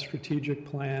out that strategic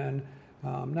plan,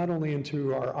 not only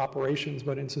into our operations,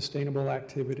 but in sustainable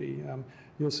activity.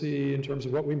 You'll see in terms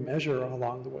of what we measure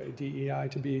along the way, DEI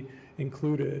to be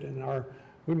included, and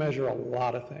we measure a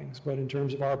lot of things, but in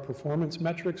terms of our performance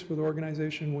metrics for the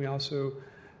organization, we also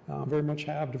very much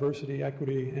have diversity,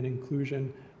 equity, and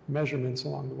inclusion measurements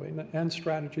along the way, and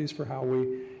strategies for how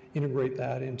we integrate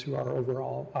that into our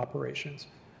overall operations.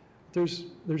 There's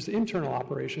the internal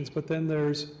operations, but then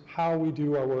there's how we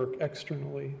do our work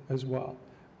externally as well,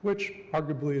 which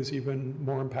arguably is even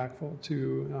more impactful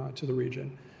to the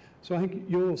region. So I think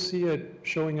you'll see it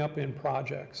showing up in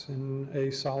projects, and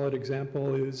a solid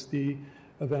example is the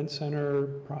Event Center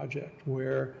project,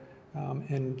 where,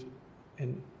 and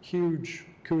huge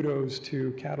kudos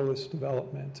to Catalyst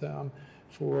Development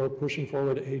for pushing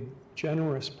forward a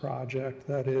generous project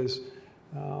that is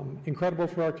incredible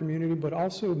for our community, but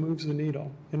also moves the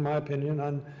needle, in my opinion,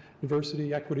 on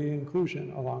diversity, equity, and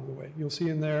inclusion along the way. You'll see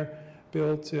in there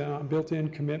built-in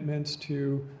commitments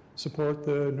to support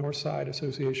the Northside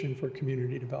Association for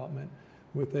Community Development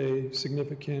with a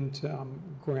significant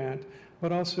grant,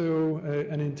 but also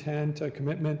an intent, a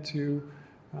commitment to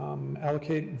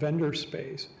allocate vendor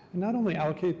space. And not only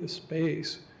allocate the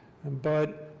space,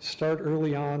 but start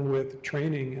early on with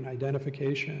training and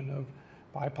identification of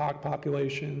BIPOC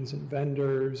populations and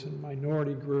vendors and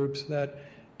minority groups that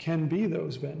can be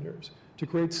those vendors, to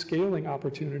create scaling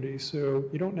opportunities. So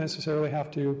you don't necessarily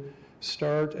have to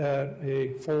start at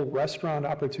a full restaurant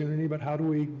opportunity, but how do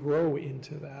we grow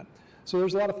into that? So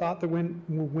there's a lot of thought that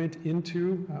went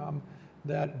into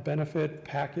that benefit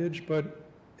package, but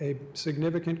a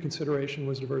significant consideration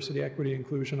was diversity, equity,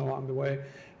 inclusion along the way.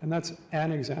 And that's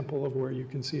an example of where you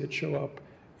can see it show up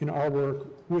in our work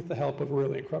with the help of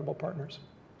really incredible partners.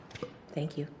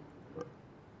 Thank you.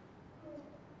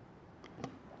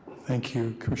 Thank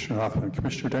you, Commissioner Hoffman.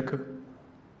 Commissioner Decker.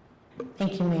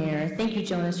 Thank you, Mayor. Thank you,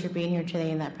 Jonas, for being here today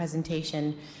in that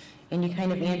presentation. And you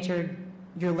kind of answered,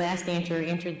 your last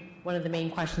answered one of the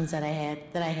main questions that I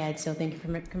had. So thank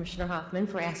you, Commissioner Hoffman,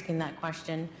 for asking that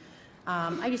question.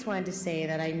 I just wanted to say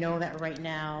that I know that right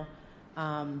now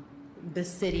the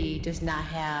city does not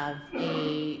have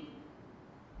a,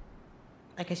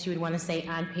 I guess you would want to say,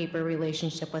 on paper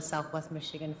relationship with Southwest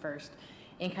Michigan First.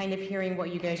 And kind of hearing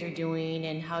what you guys are doing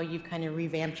and how you've kind of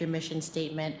revamped your mission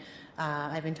statement.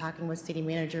 I've been talking with City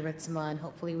Manager Ritzma, and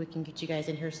hopefully we can get you guys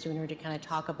in here sooner to kind of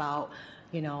talk about,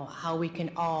 you know, how we can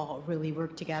all really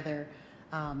work together.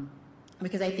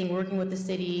 Because I think working with the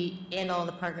city and all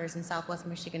the partners in Southwest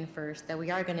Michigan First, that we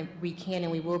can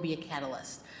and we will be a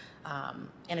catalyst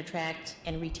and attract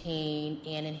and retain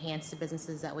and enhance the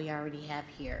businesses that we already have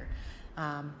here.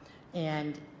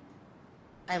 And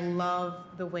I love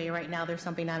the way right now there's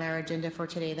something on our agenda for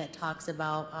today that talks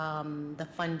about the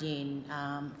funding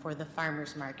for the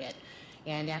farmers market.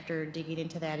 And after digging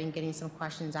into that and getting some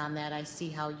questions on that, I see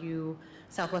how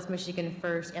Southwest Michigan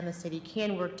First and the city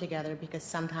can work together, because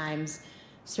sometimes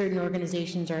certain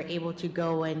organizations are able to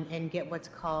go and get what's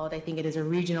called, I think it is a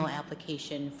regional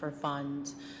application for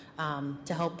funds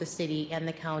to help the city and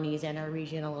the counties and our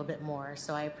region a little bit more.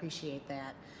 So I appreciate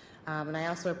that. And I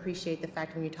also appreciate the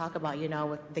fact when you talk about, you know,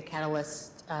 with the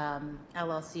Catalyst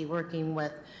LLC working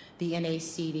with the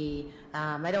NACD.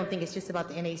 I don't think it's just about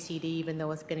the NACD, even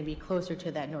though it's going to be closer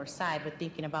to that north side, but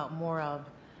thinking about more of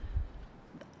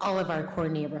all of our core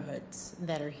neighborhoods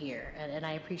that are here. And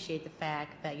I appreciate the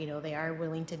fact that, you know, they are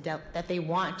willing to, that they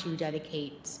want to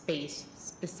dedicate space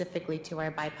specifically to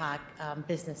our BIPOC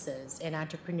businesses and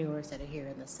entrepreneurs that are here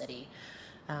in the city.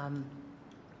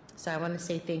 So I want to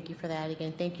say thank you for that.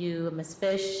 Again, thank you, Ms.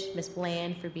 Fish, Ms.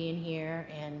 Bland, for being here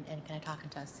and kind of talking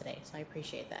to us today. So I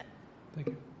appreciate that. Thank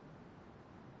you.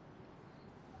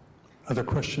 Other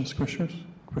questions, Commissioners?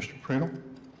 Commissioner Pradle?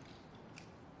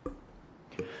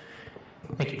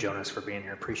 Thank you, Jonas, for being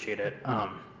here. Appreciate it.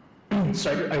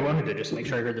 So I wanted to just make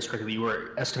sure I heard this correctly. You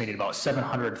were estimating about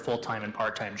 700 full-time and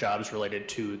part-time jobs related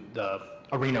to the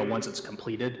arena once it's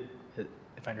completed,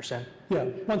 if I understand? Yeah,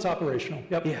 once operational,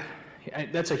 yep. Yeah,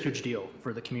 that's a huge deal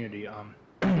for the community,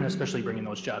 especially bringing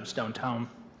those jobs downtown.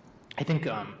 I think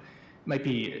might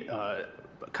be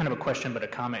kind of a question, but a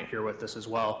comment here with this as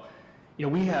well. You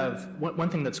know, we have, one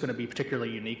thing that's going to be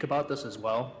particularly unique about this as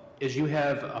well is you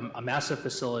have a massive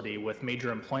facility with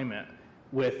major employment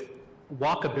with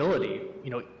walkability,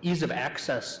 you know, ease of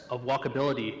access of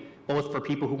walkability, both for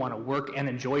people who want to work and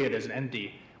enjoy it as an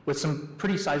entity, with some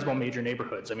pretty sizable major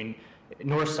neighborhoods. I mean,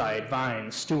 Northside, Vine,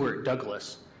 Stewart,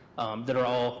 Douglas, that are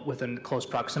all within close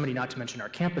proximity, not to mention our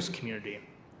campus community.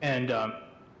 And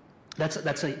that's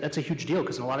a huge deal,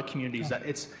 because in a lot of communities that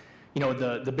it's, you know,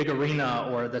 the big arena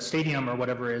or the stadium or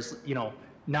whatever is, you know,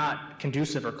 not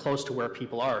conducive or close to where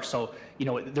people are. So, you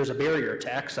know, there's a barrier to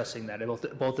accessing that,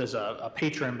 both as a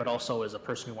patron, but also as a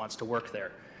person who wants to work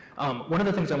there. One of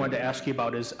the things I wanted to ask you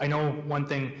about is, I know one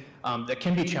thing that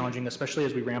can be challenging, especially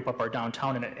as we ramp up our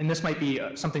downtown, and this might be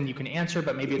something you can answer,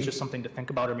 but maybe it's just something to think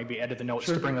about, or maybe add to the notes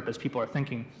to bring up as people are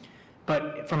thinking.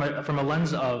 But from a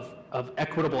lens of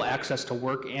equitable access to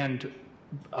work and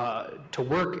to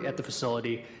work at the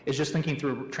facility, is just thinking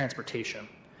through transportation.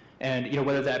 And, you know,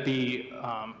 whether that be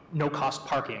no-cost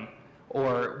parking,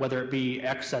 or whether it be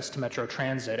access to Metro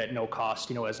Transit at no cost,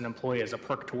 you know, as an employee, as a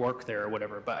perk to work there or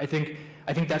whatever. But I think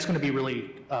that's going to be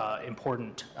really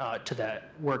important to that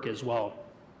work as well.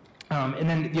 And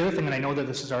then the other thing, and I know that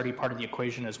this is already part of the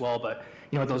equation as well, but,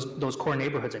 you know, those core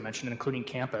neighborhoods I mentioned, including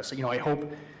campus, you know, I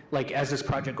hope, like, as this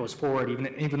project goes forward,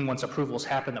 even once approvals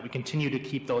happen, that we continue to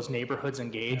keep those neighborhoods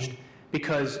engaged.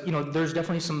 Because, you know, there's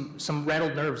definitely some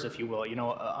rattled nerves, if you will, you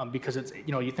know, because it's,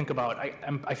 you know, you think about,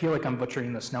 I feel like I'm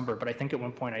butchering this number, but I think at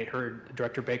one point I heard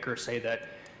Director Baker say that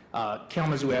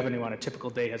Kalamazoo Avenue on a typical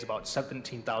day has about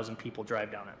 17,000 people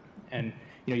drive down it. And,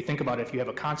 you know, you think about it, if you have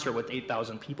a concert with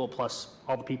 8,000 people plus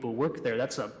all the people who work there,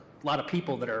 that's a lot of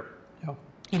people that are,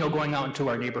 you know, going out into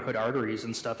our neighborhood arteries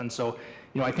and stuff. And so,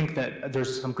 you know, I think that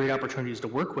there's some great opportunities to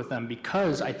work with them,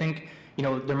 because I think, you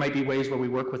know, there might be ways where we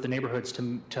work with the neighborhoods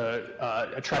to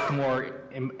attract more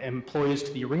employees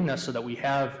to the arena, so that we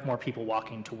have more people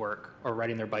walking to work or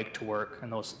riding their bike to work,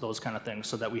 and those kind of things,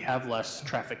 so that we have less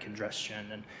traffic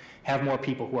congestion and have more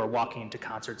people who are walking to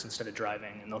concerts instead of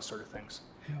driving, and those sort of things.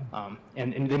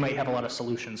 And they might have a lot of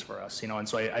solutions for us, you know, and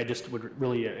so I just would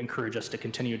really encourage us to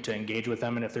continue to engage with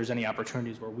them, and if there's any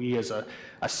opportunities where we as a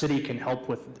city can help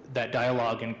with that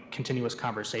dialogue and continuous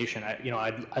conversation,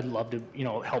 I'd love to, you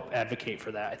know, help advocate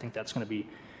for that. I think that's going to be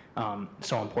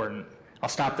so important. I'll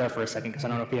stop there for a second, because I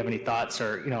don't know if you have any thoughts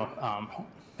or, you know.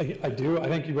 I do. I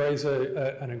think you raise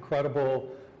an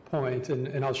incredible point,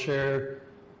 and I'll share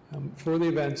for the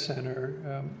event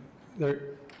center.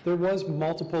 There was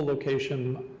multiple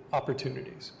location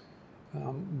opportunities,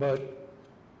 but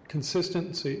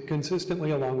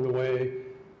consistently along the way,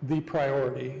 the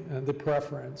priority and the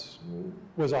preference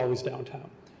was always downtown.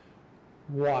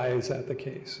 Why is that the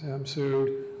case? So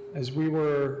as we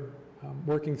were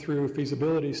working through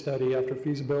feasibility study after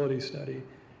feasibility study,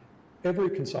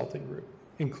 every consulting group,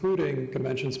 including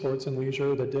Convention Sports and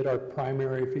Leisure that did our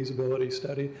primary feasibility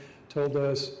study, told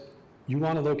us, you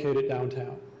want to locate it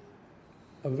downtown.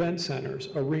 Event centers,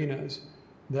 arenas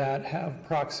that have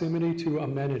proximity to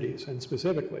amenities, and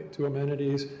specifically to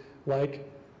amenities like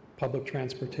public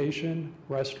transportation,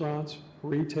 restaurants,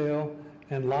 retail,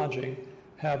 and lodging,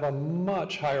 have a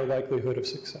much higher likelihood of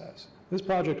success. This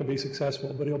project will be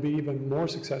successful, but it'll be even more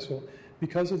successful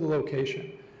because of the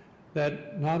location.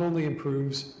 That not only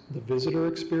improves the visitor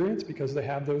experience because they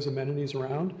have those amenities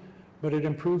around, but it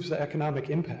improves the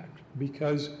economic impact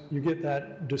because you get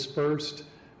that dispersed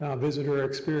visitor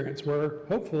experience, where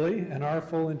hopefully, and our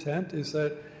full intent is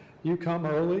that you come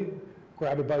early,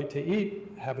 grab a bite to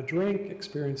eat, have a drink,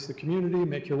 experience the community,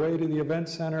 make your way to the event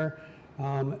center,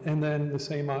 and then the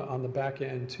same on the back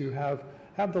end to have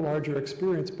the larger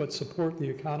experience but support the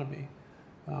economy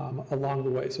along the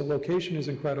way. So location is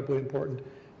incredibly important.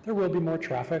 There will be more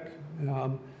traffic.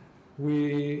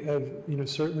 We have, you know,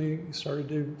 certainly started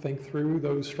to think through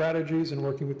those strategies and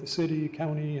working with the city,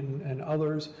 county, and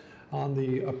others on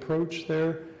the approach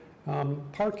there.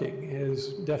 Parking has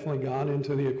definitely gone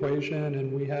into the equation,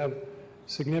 and we have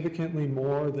significantly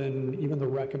more than even the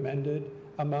recommended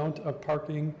amount of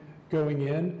parking going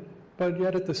in. But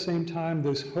yet at the same time,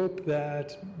 there's hope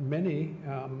that many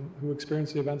who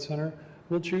experience the event center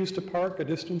will choose to park a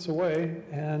distance away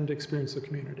and experience the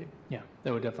community. Yeah,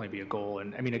 that would definitely be a goal.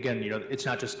 And I mean, again, it's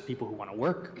not just people who want to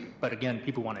work, but again,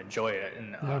 people want to enjoy it.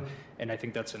 And I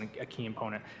think that's a key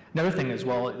component. Another thing as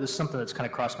well, this is something that's kind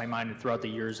of crossed my mind throughout the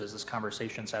years as this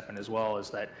conversation's happened as well, is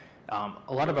that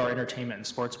a lot of our entertainment and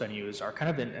sports venues are kind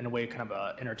of in a way kind of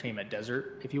a entertainment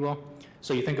desert, if you will.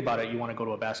 So you think about it, you want to go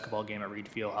to a basketball game at Reed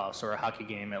Fieldhouse or a hockey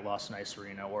game at Lawson Ice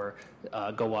Arena, or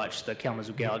go watch the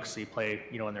Kalamazoo Galaxy play,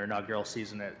 in their inaugural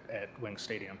season at Wing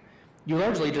Stadium. You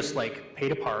largely just like pay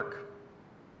to park,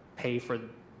 pay for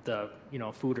the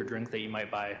food or drink that you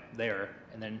might buy there,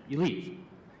 and then you leave.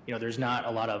 There's not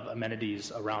a lot of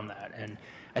amenities around that, and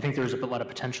I think there's a lot of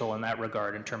potential in that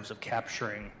regard in terms of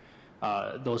capturing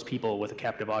those people with a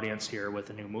captive audience here,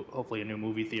 with hopefully a new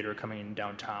movie theater coming in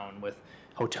downtown, with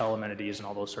hotel amenities and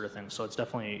all those sort of things. So it's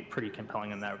definitely pretty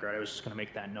compelling in that regard. I was just going to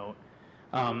make that note.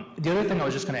 The other thing I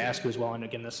was just going to ask you as well, and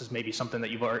again, this is maybe something that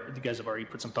you guys have already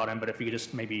put some thought in, but if you could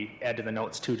just maybe add to the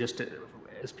notes too,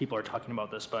 as people are talking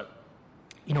about this. But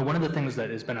one of the things that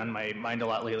has been on my mind a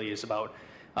lot lately is about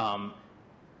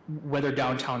whether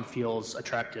downtown feels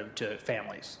attractive to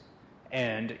families.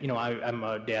 And I'm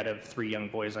a dad of 3 young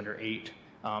boys under 8.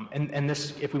 And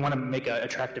this, if we want to make an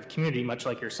attractive community, much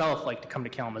like yourself, like to come to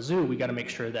Kalamazoo, we got to make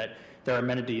sure that there are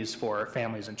amenities for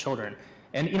families and children.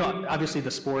 And obviously the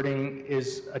sporting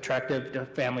is attractive to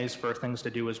families for things to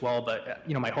do as well. But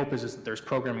my hope is that there's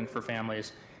programming for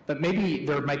families. But maybe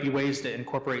there might be ways to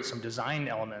incorporate some design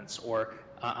elements or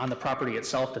on the property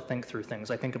itself to think through things.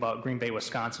 I think about Green Bay,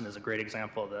 Wisconsin is a great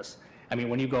example of this. I mean,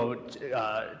 when you go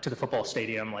to the football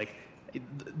stadium, like,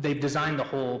 they've designed the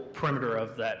whole perimeter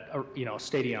of that,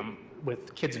 stadium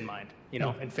with kids in mind,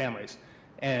 and families.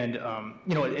 And,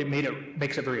 it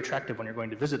makes it very attractive when you're going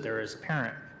to visit there as a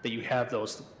parent, that you have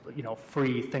those,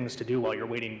 free things to do while you're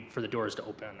waiting for the doors to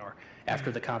open, or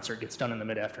after the concert gets done in the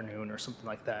mid-afternoon or something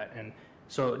like that. And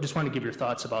so just wanted to give your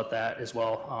thoughts about that as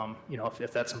well,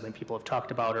 if that's something people have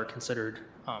talked about or considered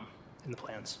in the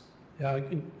plans. Yeah,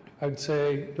 I would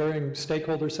say during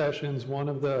stakeholder sessions, one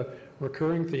of the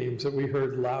recurring themes that we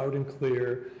heard loud and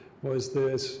clear was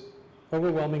this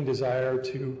overwhelming desire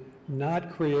to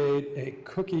not create a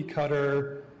cookie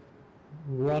cutter,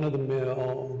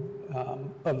 run-of-the-mill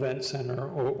event center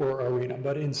or arena,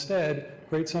 but instead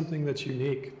create something that's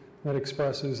unique, that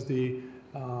expresses the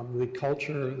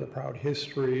culture, the proud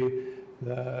history,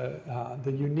 the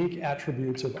unique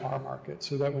attributes of our market,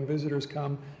 so that when visitors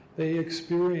come, they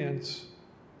experience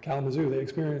Kalamazoo, they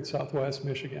experience Southwest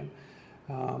Michigan.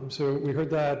 So we heard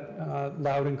that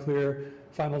loud and clear.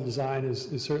 Final design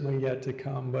is certainly yet to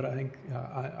come, but I think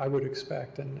I would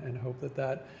expect and hope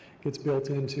that gets built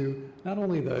into not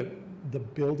only the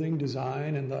building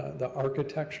design and the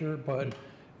architecture, but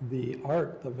the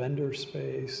art, the vendor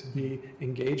space, the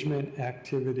engagement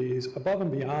activities, above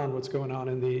and beyond what's going on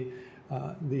in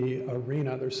the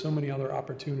arena. There's so many other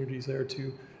opportunities there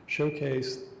to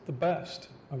showcase the best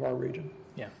of our region.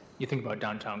 Yeah, you think about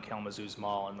downtown Kalamazoo's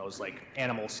mall and those like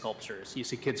animal sculptures. You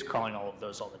see kids crawling all of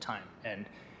those all the time, and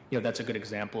that's a good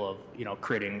example of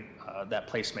creating that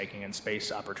placemaking and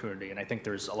space opportunity. And I think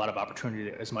there's a lot of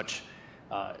opportunity as much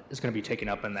is going to be taken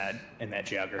up in that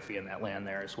geography and that land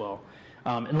there as well.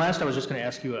 And last, I was just going to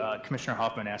ask you, Commissioner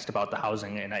Hoffman asked about the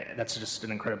housing, and that's just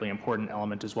an incredibly important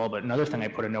element as well. But another thing I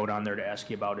put a note on there to ask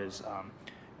you about is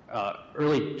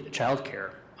early child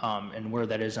care. And where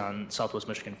that is on Southwest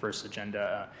Michigan First's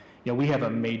agenda. We have a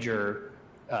major,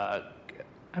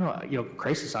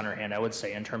 crisis on our hand, I would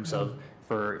say, in terms of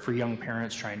for young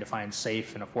parents trying to find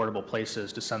safe and affordable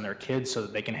places to send their kids so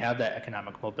that they can have that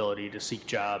economic mobility to seek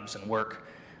jobs and work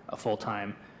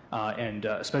full-time. And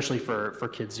especially for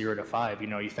kids 0 to 5,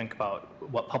 you think about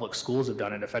what public schools have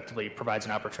done. It effectively provides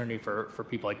an opportunity for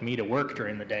people like me to work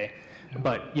during the day.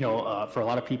 But, for a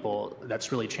lot of people,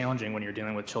 that's really challenging when you're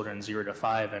dealing with children 0 to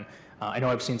 5. And I know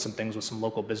I've seen some things with some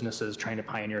local businesses trying to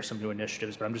pioneer some new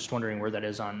initiatives, but I'm just wondering where that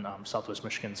is on Southwest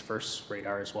Michigan's First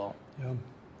radar as well.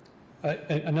 Yeah.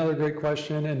 Another great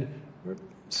question, and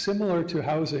similar to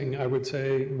housing, I would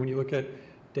say, when you look at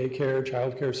daycare,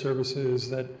 childcare services,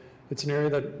 that it's an area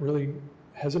that really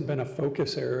hasn't been a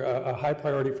focus area, a high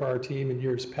priority for our team in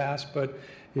years past, but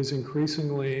is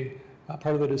increasingly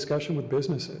part of the discussion with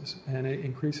businesses, and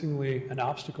increasingly an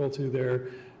obstacle to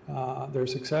their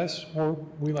success. Or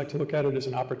we like to look at it as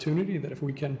an opportunity that if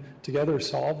we can together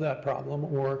solve that problem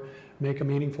or make a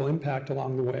meaningful impact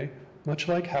along the way, much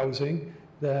like housing,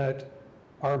 that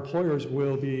our employers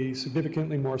will be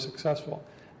significantly more successful.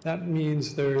 That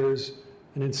means there's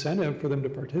an incentive for them to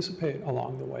participate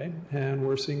along the way, and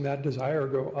we're seeing that desire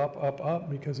go up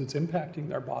because it's impacting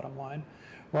their bottom line.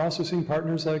 We're also seeing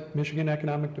partners like Michigan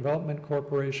Economic Development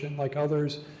Corporation, like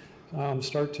others,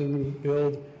 start to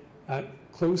build,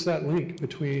 close that link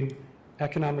between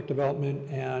economic development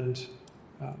and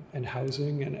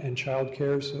housing and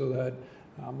childcare, so that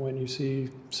when you see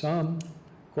some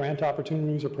grant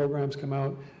opportunities or programs come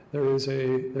out, there's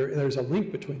a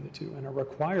link between the two and a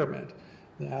requirement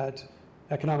that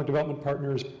economic development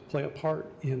partners play a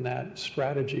part in that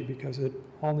strategy, because it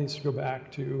all needs to go back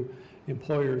to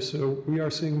employers. So we are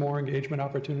seeing more engagement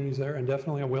opportunities there, and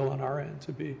definitely a will on our end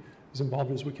to be as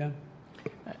involved as we can.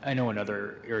 I know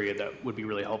another area that would be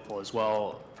really helpful as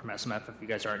well from SMF, if you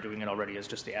guys aren't doing it already, is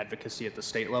just the advocacy at the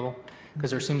state level,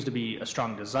 because there seems to be a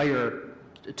strong desire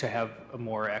to have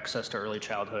more access to early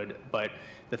childhood, but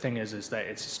the thing is that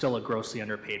it's still a grossly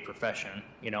underpaid profession,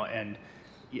 and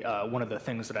one of the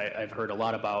things that I've heard a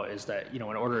lot about is that, in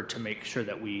order to make sure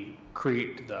that we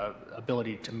create the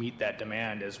ability to meet that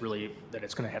demand, is really that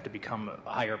it's going to have to become a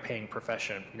higher paying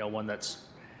profession, one that's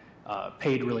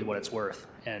paid really what it's worth.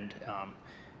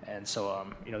 And so,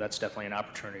 that's definitely an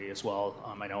opportunity as well.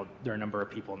 I know there are a number of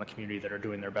people in the community that are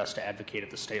doing their best to advocate at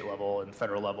the state level and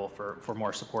federal level for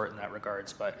more support in that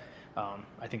regards, but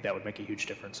I think that would make a huge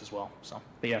difference as well. So,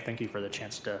 but yeah, thank you for the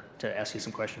chance to ask you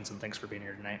some questions, and thanks for being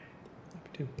here tonight. Happy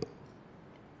to.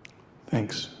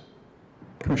 Thanks.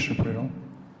 Commissioner Prado.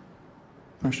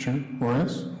 Commissioner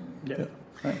Juarez? Yeah.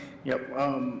 Right. Yep.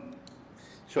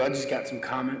 So I just got some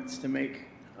comments to make,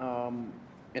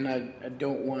 and I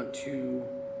don't want to,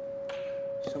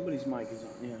 somebody's mic is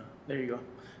on, yeah, there you go.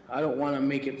 I don't want to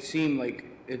make it seem like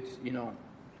it's,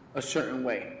 a certain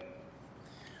way.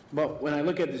 But when I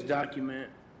look at this document,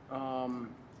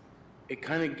 it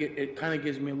kind of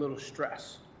gives me a little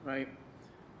stress, right?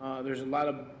 There's a lot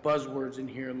of buzzwords in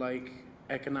here, like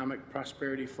economic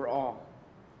prosperity for all,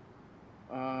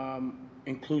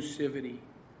 inclusivity,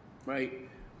 right?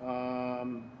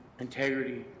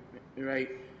 Integrity, right?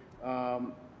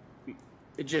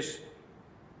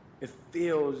 It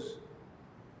feels,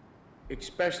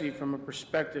 especially from a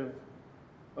perspective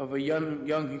of a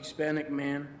young Hispanic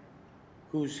man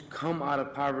who's come out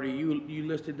of poverty. You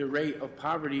listed the rate of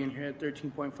poverty in here at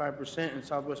 13.5% in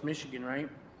Southwest Michigan, right?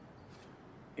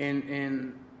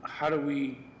 And how do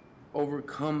we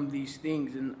overcome these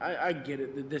things? And I get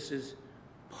it that this is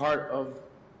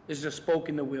a spoke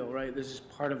in the wheel, right? This is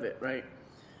part of it, right?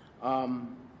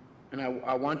 And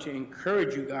I want to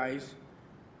encourage you guys,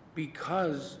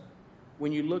 because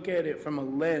when you look at it from a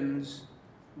lens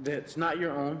that's not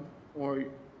your own or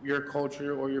your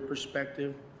culture or your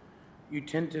perspective, you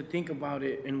tend to think about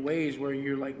it in ways where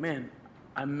you're like, man,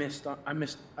 I missed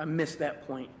that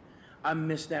point. I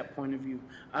missed that point of view.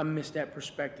 I missed that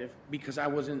perspective because I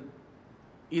wasn't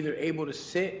either able to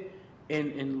sit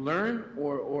and learn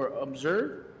or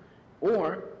observe,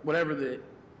 or whatever the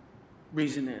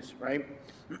reason is, right?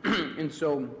 And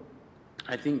so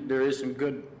I think there is some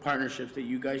good partnerships that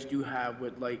you guys do have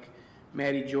with, like,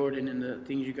 Maddie Jordan and the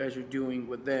things you guys are doing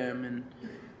with them,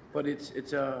 but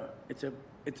it's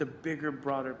a bigger,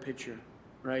 broader picture,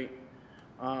 right?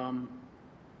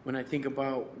 When I think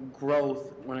about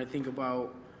growth, when I think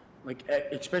about, like,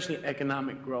 especially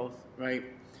economic growth, right?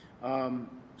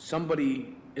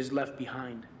 Somebody is left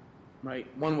behind, right?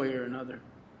 One way or another.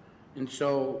 And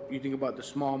so you think about the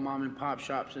small mom and pop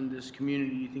shops in this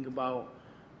community, you think about,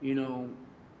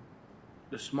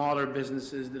 the smaller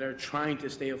businesses that are trying to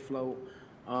stay afloat.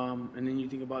 And then you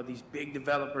think about these big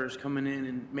developers coming in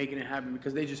and making it happen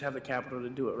because they just have the capital to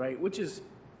do it, right? Which is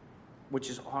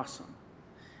awesome.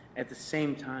 At the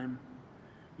same time,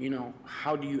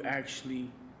 how do you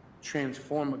actually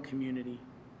transform a community?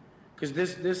 Because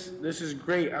this is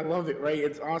great. I love it, right?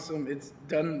 It's awesome. It's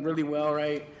done really well,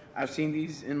 right? I've seen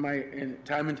these in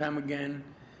time and time again,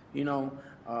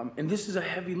 and this is a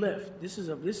heavy lift. This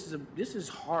is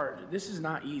hard. This is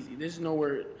not easy. This is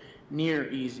nowhere near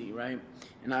easy, right?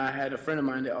 And I had a friend of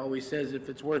mine that always says, if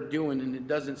it's worth doing and it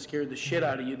doesn't scare the shit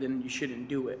out of you, then you shouldn't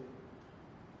do it.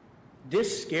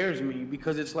 This scares me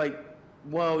because it's like,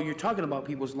 well, you're talking about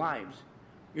people's lives.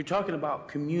 You're talking about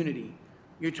community.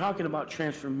 You're talking about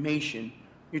transformation.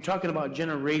 You're talking about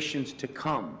generations to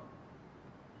come,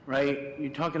 right?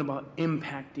 You're talking about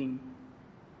impacting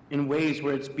in ways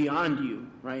where it's beyond you,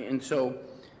 right? And so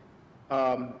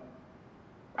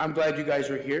I'm glad you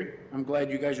guys are here. I'm glad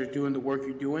you guys are doing the work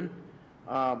you're doing.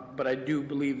 But I do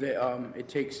believe that it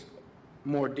takes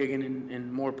more digging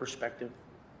and more perspective.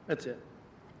 That's it.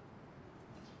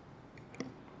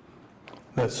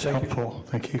 That's helpful.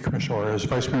 Thank you, Commissioner Juarez.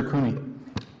 Vice Mayor Cooney.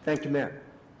 Thank you, Mayor.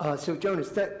 So Jonas,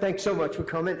 thanks so much for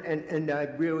coming, and I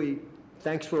really,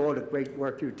 thanks for all the great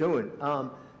work you're doing,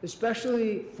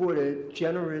 especially for the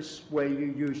generous way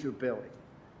you use your building.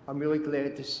 I'm really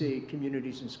glad to see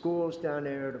communities and schools down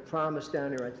there, the Promise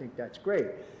down there. I think that's great.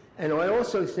 And I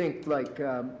also think like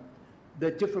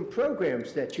the different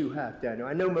programs that you have down there.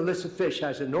 I know Melissa Fish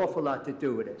has an awful lot to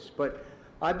do with this, but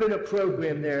I've been a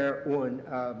program there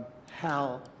on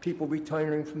how people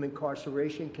returning from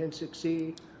incarceration can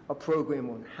succeed, a program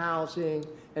on housing,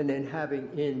 and then having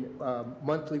in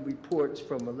monthly reports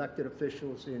from elected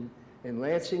officials in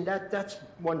Lansing. That's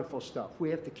wonderful stuff. We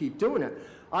have to keep doing that.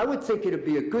 I would think it'd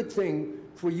be a good thing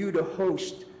for you to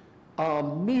host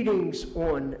meetings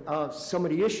on some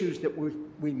of the issues that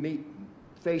we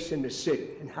face in the city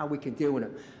and how we can deal with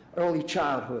them. Early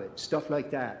childhood, stuff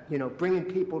like that. You know, bringing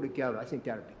people together. I think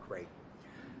that would be great.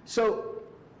 So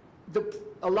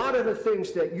a lot of the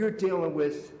things that you're dealing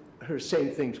with are the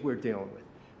same things we're dealing with.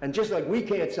 And just like we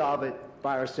can't solve it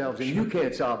by ourselves and you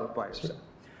can't solve it by yourself.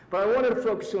 But I wanted to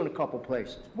focus on a couple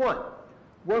places. One,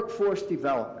 workforce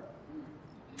development.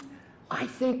 I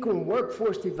think on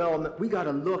workforce development, we got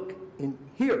to look in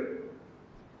here.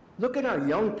 Look at our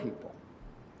young people.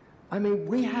 I mean,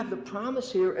 we have the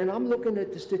promise here, and I'm looking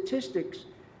at the statistics,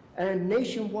 and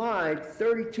nationwide,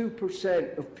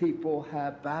 32% of people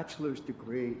have bachelor's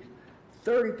degrees.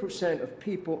 30% of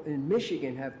people in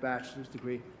Michigan have bachelor's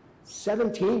degrees.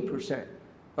 17%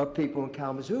 of people in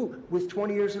Kalamazoo with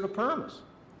 20 years of the promise.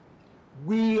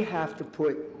 We have to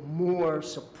put more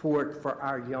support for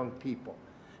our young people.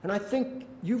 And I think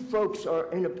you folks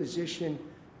are in a position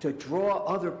to draw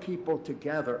other people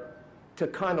together to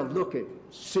kind of look at,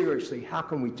 seriously, how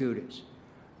can we do this?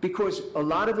 Because a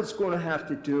lot of it's going to have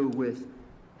to do with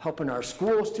helping our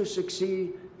schools to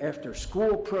succeed, after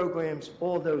school programs,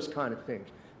 all those kind of things.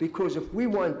 Because if we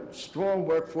want strong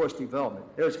workforce development,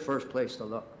 there's the first place to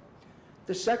look.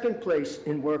 The second place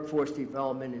in workforce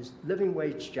development is living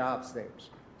wage jobs things.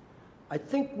 I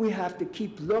think we have to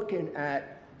keep looking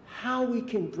at how we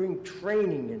can bring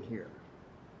training in here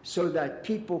so that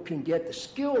people can get the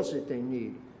skills that they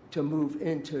need to move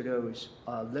into those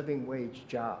living wage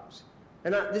jobs.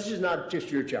 And this is not just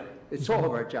your job, it's all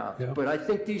of our jobs, but I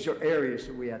think these are areas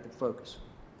that we have to focus on.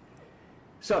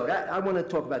 So I want to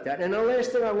talk about that. And the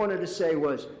last thing I wanted to say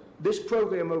was this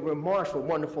program over in Marshall,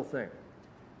 wonderful thing.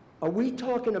 Are we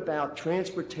talking about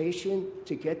transportation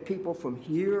to get people from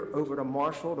here over to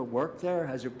Marshall to work there?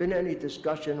 Has there been any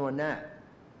discussion on that?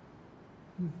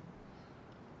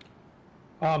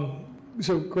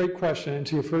 So great question. And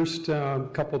to your first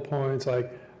couple of points,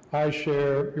 like I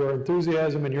share your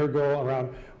enthusiasm and your goal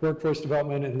around workforce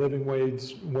development and living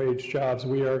wage jobs.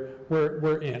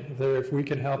 We're in. If we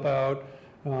can help out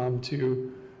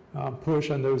to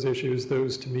push on those issues,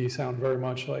 those to me sound very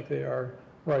much like they are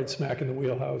right smack in the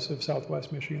wheelhouse of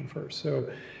Southwest Michigan First. So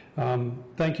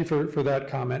thank you for that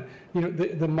comment. You know,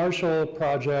 the Marshall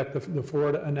project, the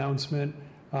Ford announcement,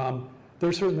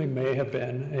 there certainly may have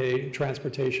been a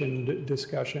transportation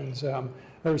discussions.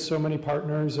 There's so many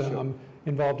partners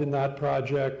involved in that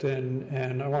project,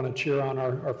 and I want to cheer on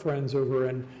our friends over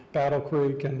in Battle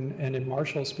Creek and in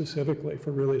Marshall specifically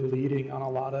for really leading on a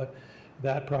lot of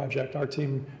that project. Our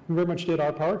team, we very much did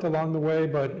our part along the way,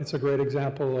 but it's a great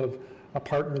example of a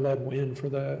partner-led win for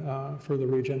the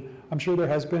region. I'm sure there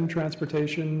has been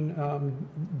transportation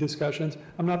discussions.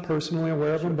 I'm not personally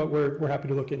aware of them, but we're happy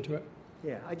to look into it.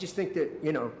 Yeah, I just think that,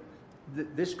 you know,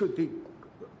 this could be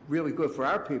really good for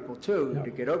our people too,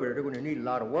 to get over there. They're going to need a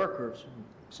lot of workers.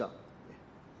 So,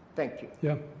 thank you.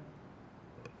 Yeah.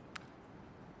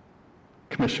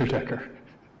 Commissioner Decker.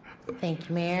 Thank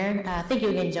you, Mayor. Thank you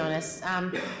again, Jonas.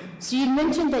 So you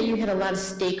mentioned that you had a lot of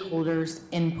stakeholders'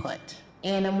 input,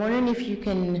 and I'm wondering if you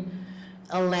can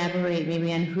elaborate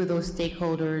maybe on who those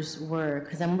stakeholders were,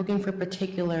 because I'm looking for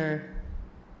particular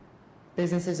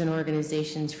businesses and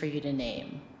organizations for you to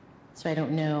name. So I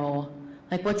don't know,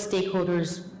 like what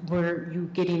stakeholders were you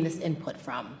getting this input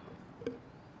from?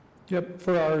 Yep,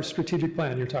 for our strategic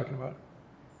plan you're talking about.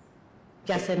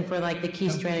 Yes, and for like the key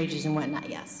strategies and whatnot,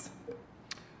 yes.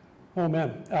 Oh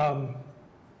man,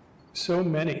 so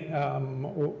many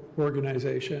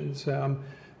organizations.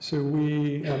 So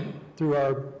we, through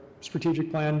our strategic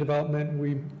plan development,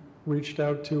 we reached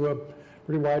out to a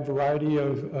pretty wide variety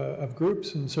of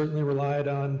groups and certainly relied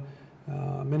on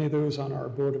many of those on our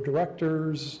board of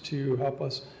directors to help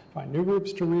us find new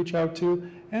groups to reach out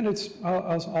to. And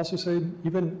I'll also say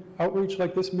even outreach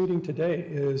like this meeting today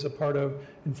is a part of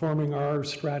informing our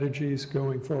strategies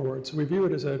going forward. So we view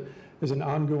it as an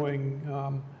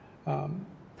ongoing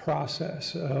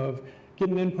process of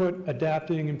getting input,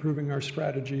 adapting, improving our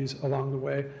strategies along the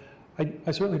way.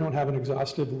 I certainly don't have an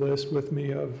exhaustive list with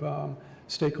me of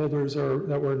stakeholders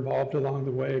that were involved along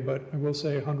the way, but I will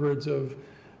say hundreds of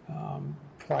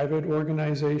private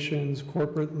organizations,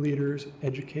 corporate leaders,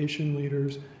 education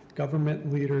leaders,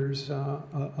 government leaders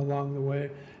along the way.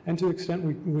 And to the extent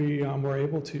we were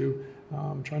able to,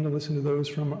 trying to listen to those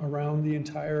from around the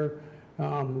entire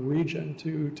region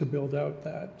to build out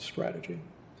that strategy.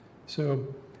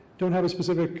 So don't have a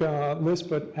specific list,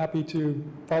 but happy to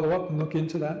follow up and look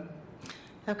into that.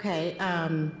 Okay,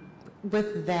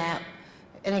 with that,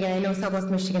 and again, I know Southwest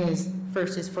Michigan is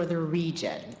for the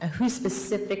region. Who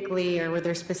specifically, or were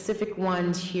there specific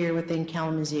ones here within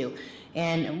Kalamazoo?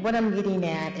 And what I'm getting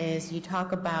at is you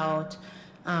talk about,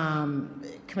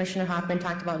 Commissioner Hoffman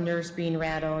talked about nerves being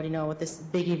rattled, with this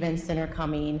big event center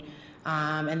coming.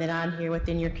 And then on here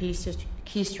within your key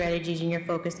strategies and your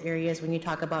focus areas, when you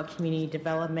talk about community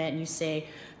development, you say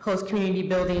host community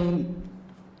building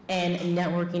and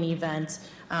networking events.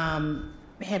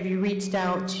 Have you reached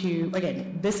out to,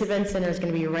 again, this event center is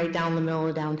going to be right down the middle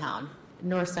of downtown,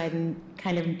 north side, and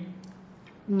kind of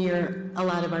near a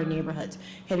lot of our neighborhoods.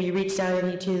 Have you reached out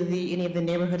to any of the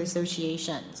neighborhood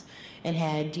associations and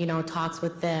had talks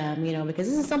with them? Because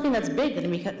this is something that's big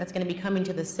that's going to be coming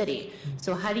to the city.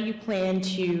 So how do you plan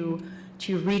to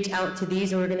reach out to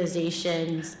these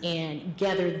organizations and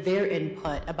gather their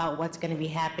input about what's going to be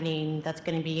happening? That's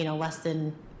going to be less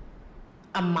than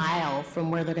a mile from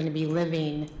where they're going to be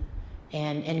living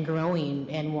and growing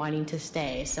and wanting to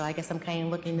stay. So I guess I'm kind of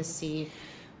looking to see,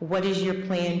 what is your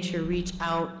plan to reach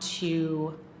out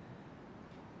to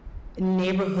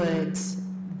neighborhoods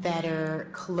that are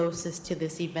closest to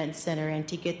this event center and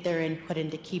to get their input and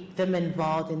to keep them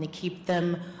involved and to keep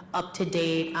them up to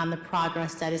date on the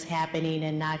progress that is happening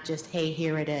and not just, hey,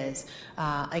 here it is.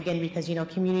 Again, because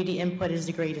community input is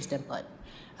the greatest input.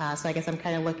 So I guess I'm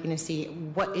kind of looking to see,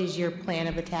 what is your plan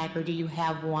of attack, or do you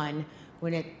have one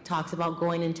when it talks about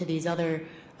going into these other,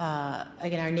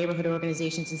 again, our neighborhood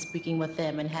organizations and speaking with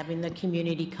them and having the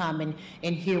community come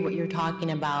and hear what you're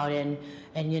talking about and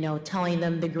telling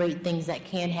them the great things that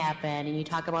can happen. And you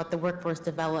talk about the workforce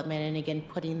development and, again,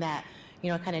 putting that,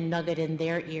 kind of nugget in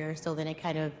their ear, so then it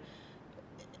kind of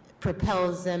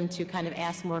propels them to kind of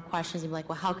ask more questions and be like,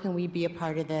 well, how can we be a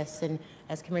part of this? And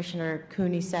as Commissioner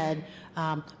Cooney said,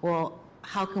 well,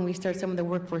 how can we start some of the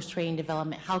workforce training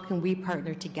development? How can we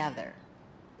partner together?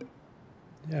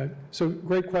 Yeah, so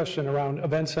great question around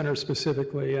event center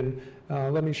specifically, and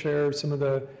let me share some of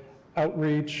the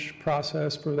outreach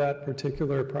process for that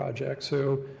particular project.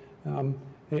 So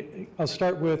I'll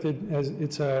start with it as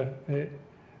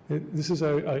this is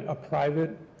a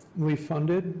privately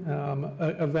funded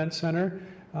event center,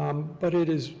 but it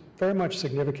is very much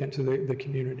significant to the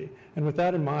community. And with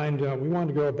that in mind, we wanted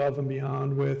to go above and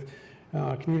beyond with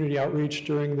community outreach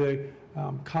during the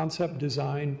concept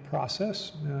design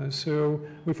process. So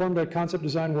we formed a concept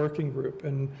design working group,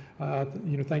 and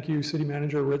thank you, City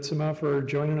Manager Ritzema, for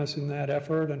joining us in that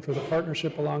effort and for the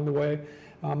partnership along the way.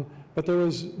 But there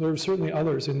were certainly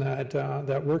others in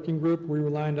that working group. We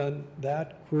relied on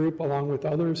that group along with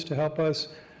others to help us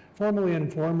formally and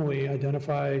informally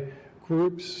identify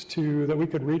groups that we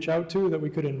could reach out to, that we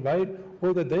could invite,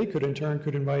 or that they could in turn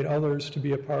invite others to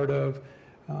be a part of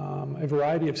a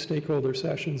variety of stakeholder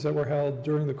sessions that were held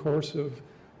during the course of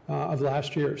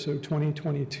last year, so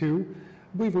 2022.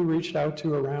 I believe we reached out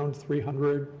to around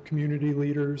 300 community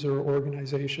leaders or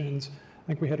organizations. I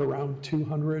think we had around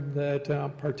 200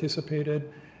 that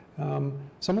participated.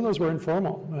 Some of those were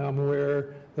informal,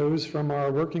 where those from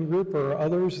our working group or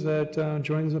others that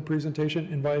joined the presentation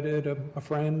invited a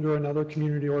friend or another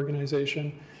community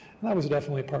organization. And that was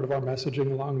definitely part of our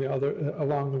messaging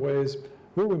along the ways.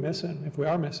 Who are we missing? If we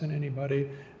are missing anybody,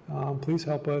 please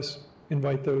help us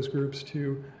invite those groups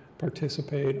to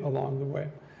participate along the way.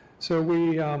 So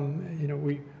we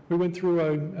went through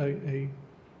a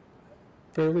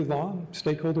fairly long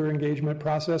stakeholder engagement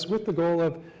process with the goal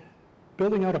of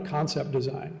building out a concept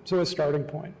design, so a starting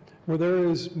point, where there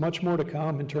is much more to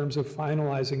come in terms of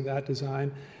finalizing that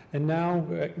design. And now,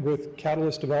 with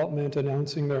Catalyst Development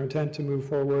announcing their intent to move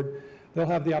forward, they'll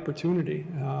have the opportunity,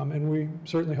 and we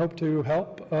certainly hope to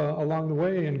help along the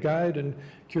way and guide and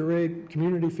curate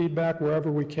community feedback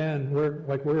wherever we can.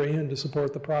 We're in to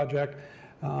support the project,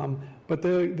 but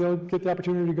they'll get the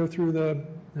opportunity to go through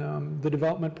the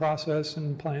development process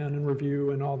and plan and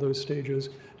review and all those stages,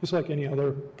 just like any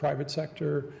other private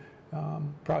sector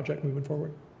project moving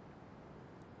forward.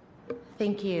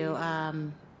 Thank you.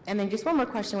 And then just one more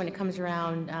question when it comes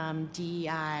around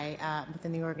DEI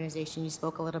within the organization. You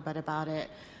spoke a little bit about it.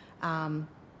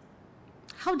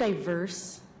 How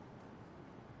diverse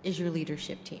is your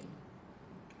leadership team?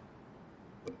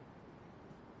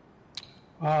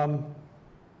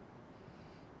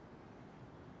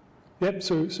 Yep,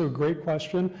 so great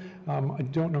question. I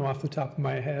don't know off the top of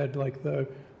my head, like the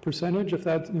percentage, if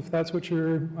that's what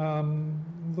you're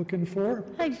looking for.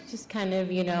 Like just kind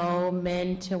of, you know,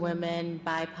 men to women,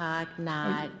 BIPOC,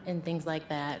 not, and things like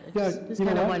that. Yeah, Just you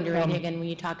know kind of what? wondering, again, when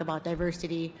you talk about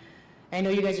diversity, I know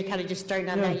you guys are kind of just starting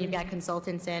on Yeah. that, you've got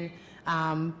consultants in,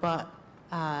 but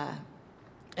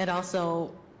it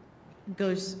also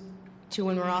goes to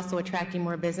when we're also attracting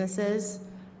more businesses,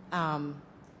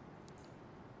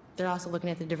 they're also looking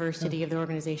at the diversity of the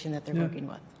organization that they're Yeah. working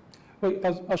with.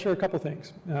 Well, I'll share a couple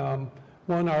things.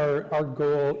 One, our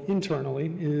goal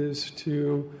internally is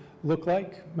to look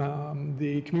like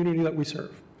the community that we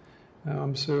serve.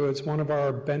 So it's one of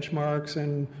our benchmarks,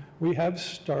 and we have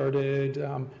started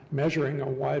measuring a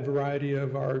wide variety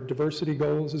of our diversity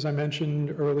goals, as I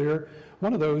mentioned earlier.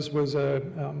 One of those was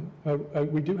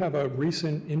we do have a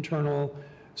recent internal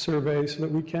survey so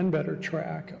that we can better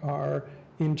track our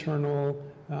internal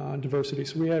diversity.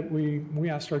 So we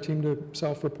asked our team to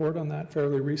self-report on that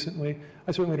fairly recently.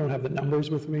 I certainly don't have the numbers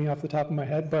with me off the top of my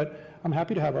head, but I'm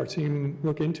happy to have our team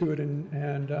look into it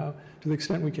and to the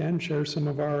extent we can, share some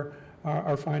of our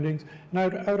findings. And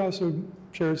I would also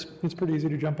share, it's pretty easy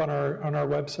to jump on our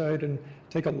website and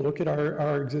take a look at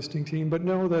our existing team, but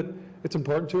know that it's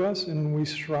important to us and we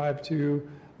strive to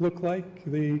look like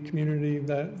the community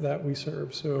that we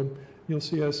serve. So you'll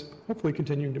see us hopefully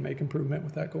continuing to make improvement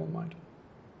with that goal in mind.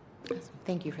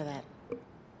 Thank you for that.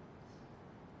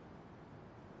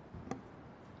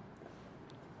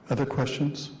 Other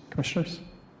questions, commissioners?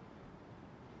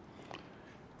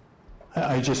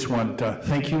 I just want to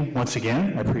thank you once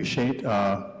again. I appreciate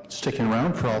sticking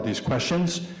around for all these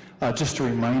questions. Just a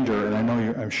reminder, and I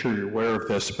know I'm sure you're aware of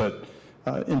this, but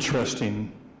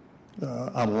interesting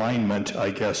alignment, I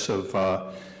guess, of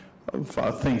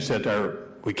things that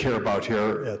we care about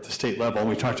here at the state level.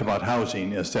 We talked about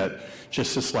housing, is that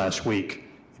just this last week,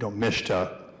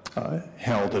 MISHTA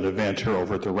held an event here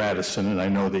over at the Radisson, and I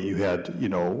know that you had,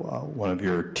 one of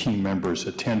your team members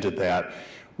attended that,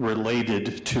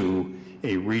 related to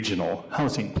a regional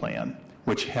housing plan,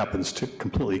 which happens to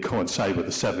completely coincide with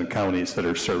the 7 counties that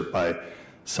are served by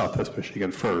Southwest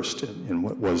Michigan First, in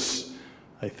what was,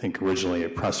 I think, originally a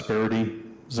prosperity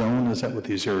zone. Is that what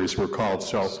these areas were called?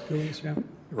 So, Yeah.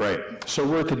 right. So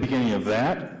we're at the beginning of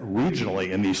that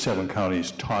regionally in these 7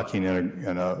 counties, talking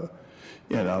in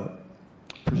a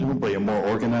presumably a more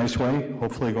organized way,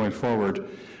 hopefully going forward,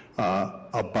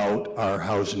 about our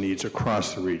housing needs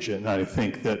across the region. And I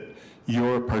think that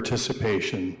your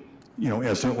participation,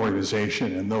 as an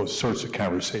organization in those sorts of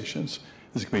conversations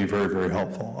is going to be very, very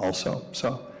helpful also.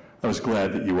 So I was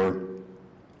glad that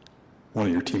one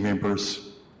of your team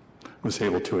members was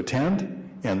able to attend,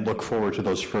 and look forward to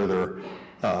those further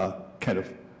kind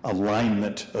of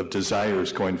alignment of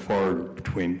desires going forward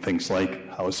between things like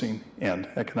housing and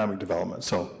economic development.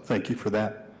 So thank you for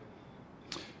that.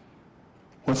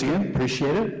 Once again,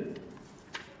 appreciate it.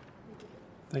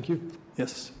 Thank you.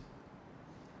 Yes.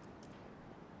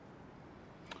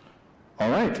 All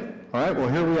right, well,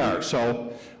 here we are.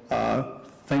 So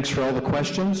thanks for all the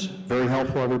questions. Very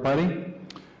helpful, everybody.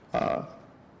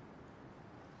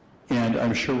 And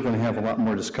I'm sure we're going to have a lot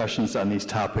more discussions on these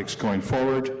topics going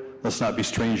forward. Let's not be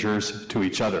strangers to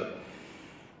each other.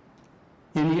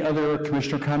 Any other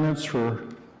commissioner comments for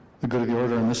the good of the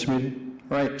order in this meeting?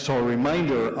 All right, so a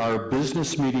reminder, our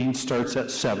business meeting starts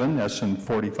at 7. That's in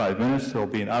 45 minutes. There will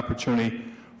be an opportunity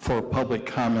for public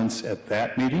comments at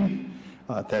that meeting.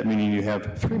 At that meeting, you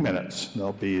have 3 minutes.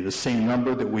 There'll be the same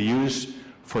number that we used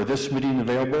for this meeting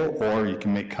available, or you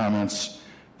can make comments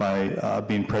by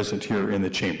being present here in the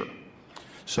chamber.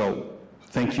 So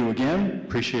thank you again.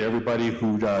 Appreciate everybody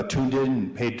who tuned in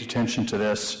and paid attention to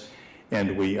this,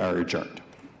 and we are adjourned.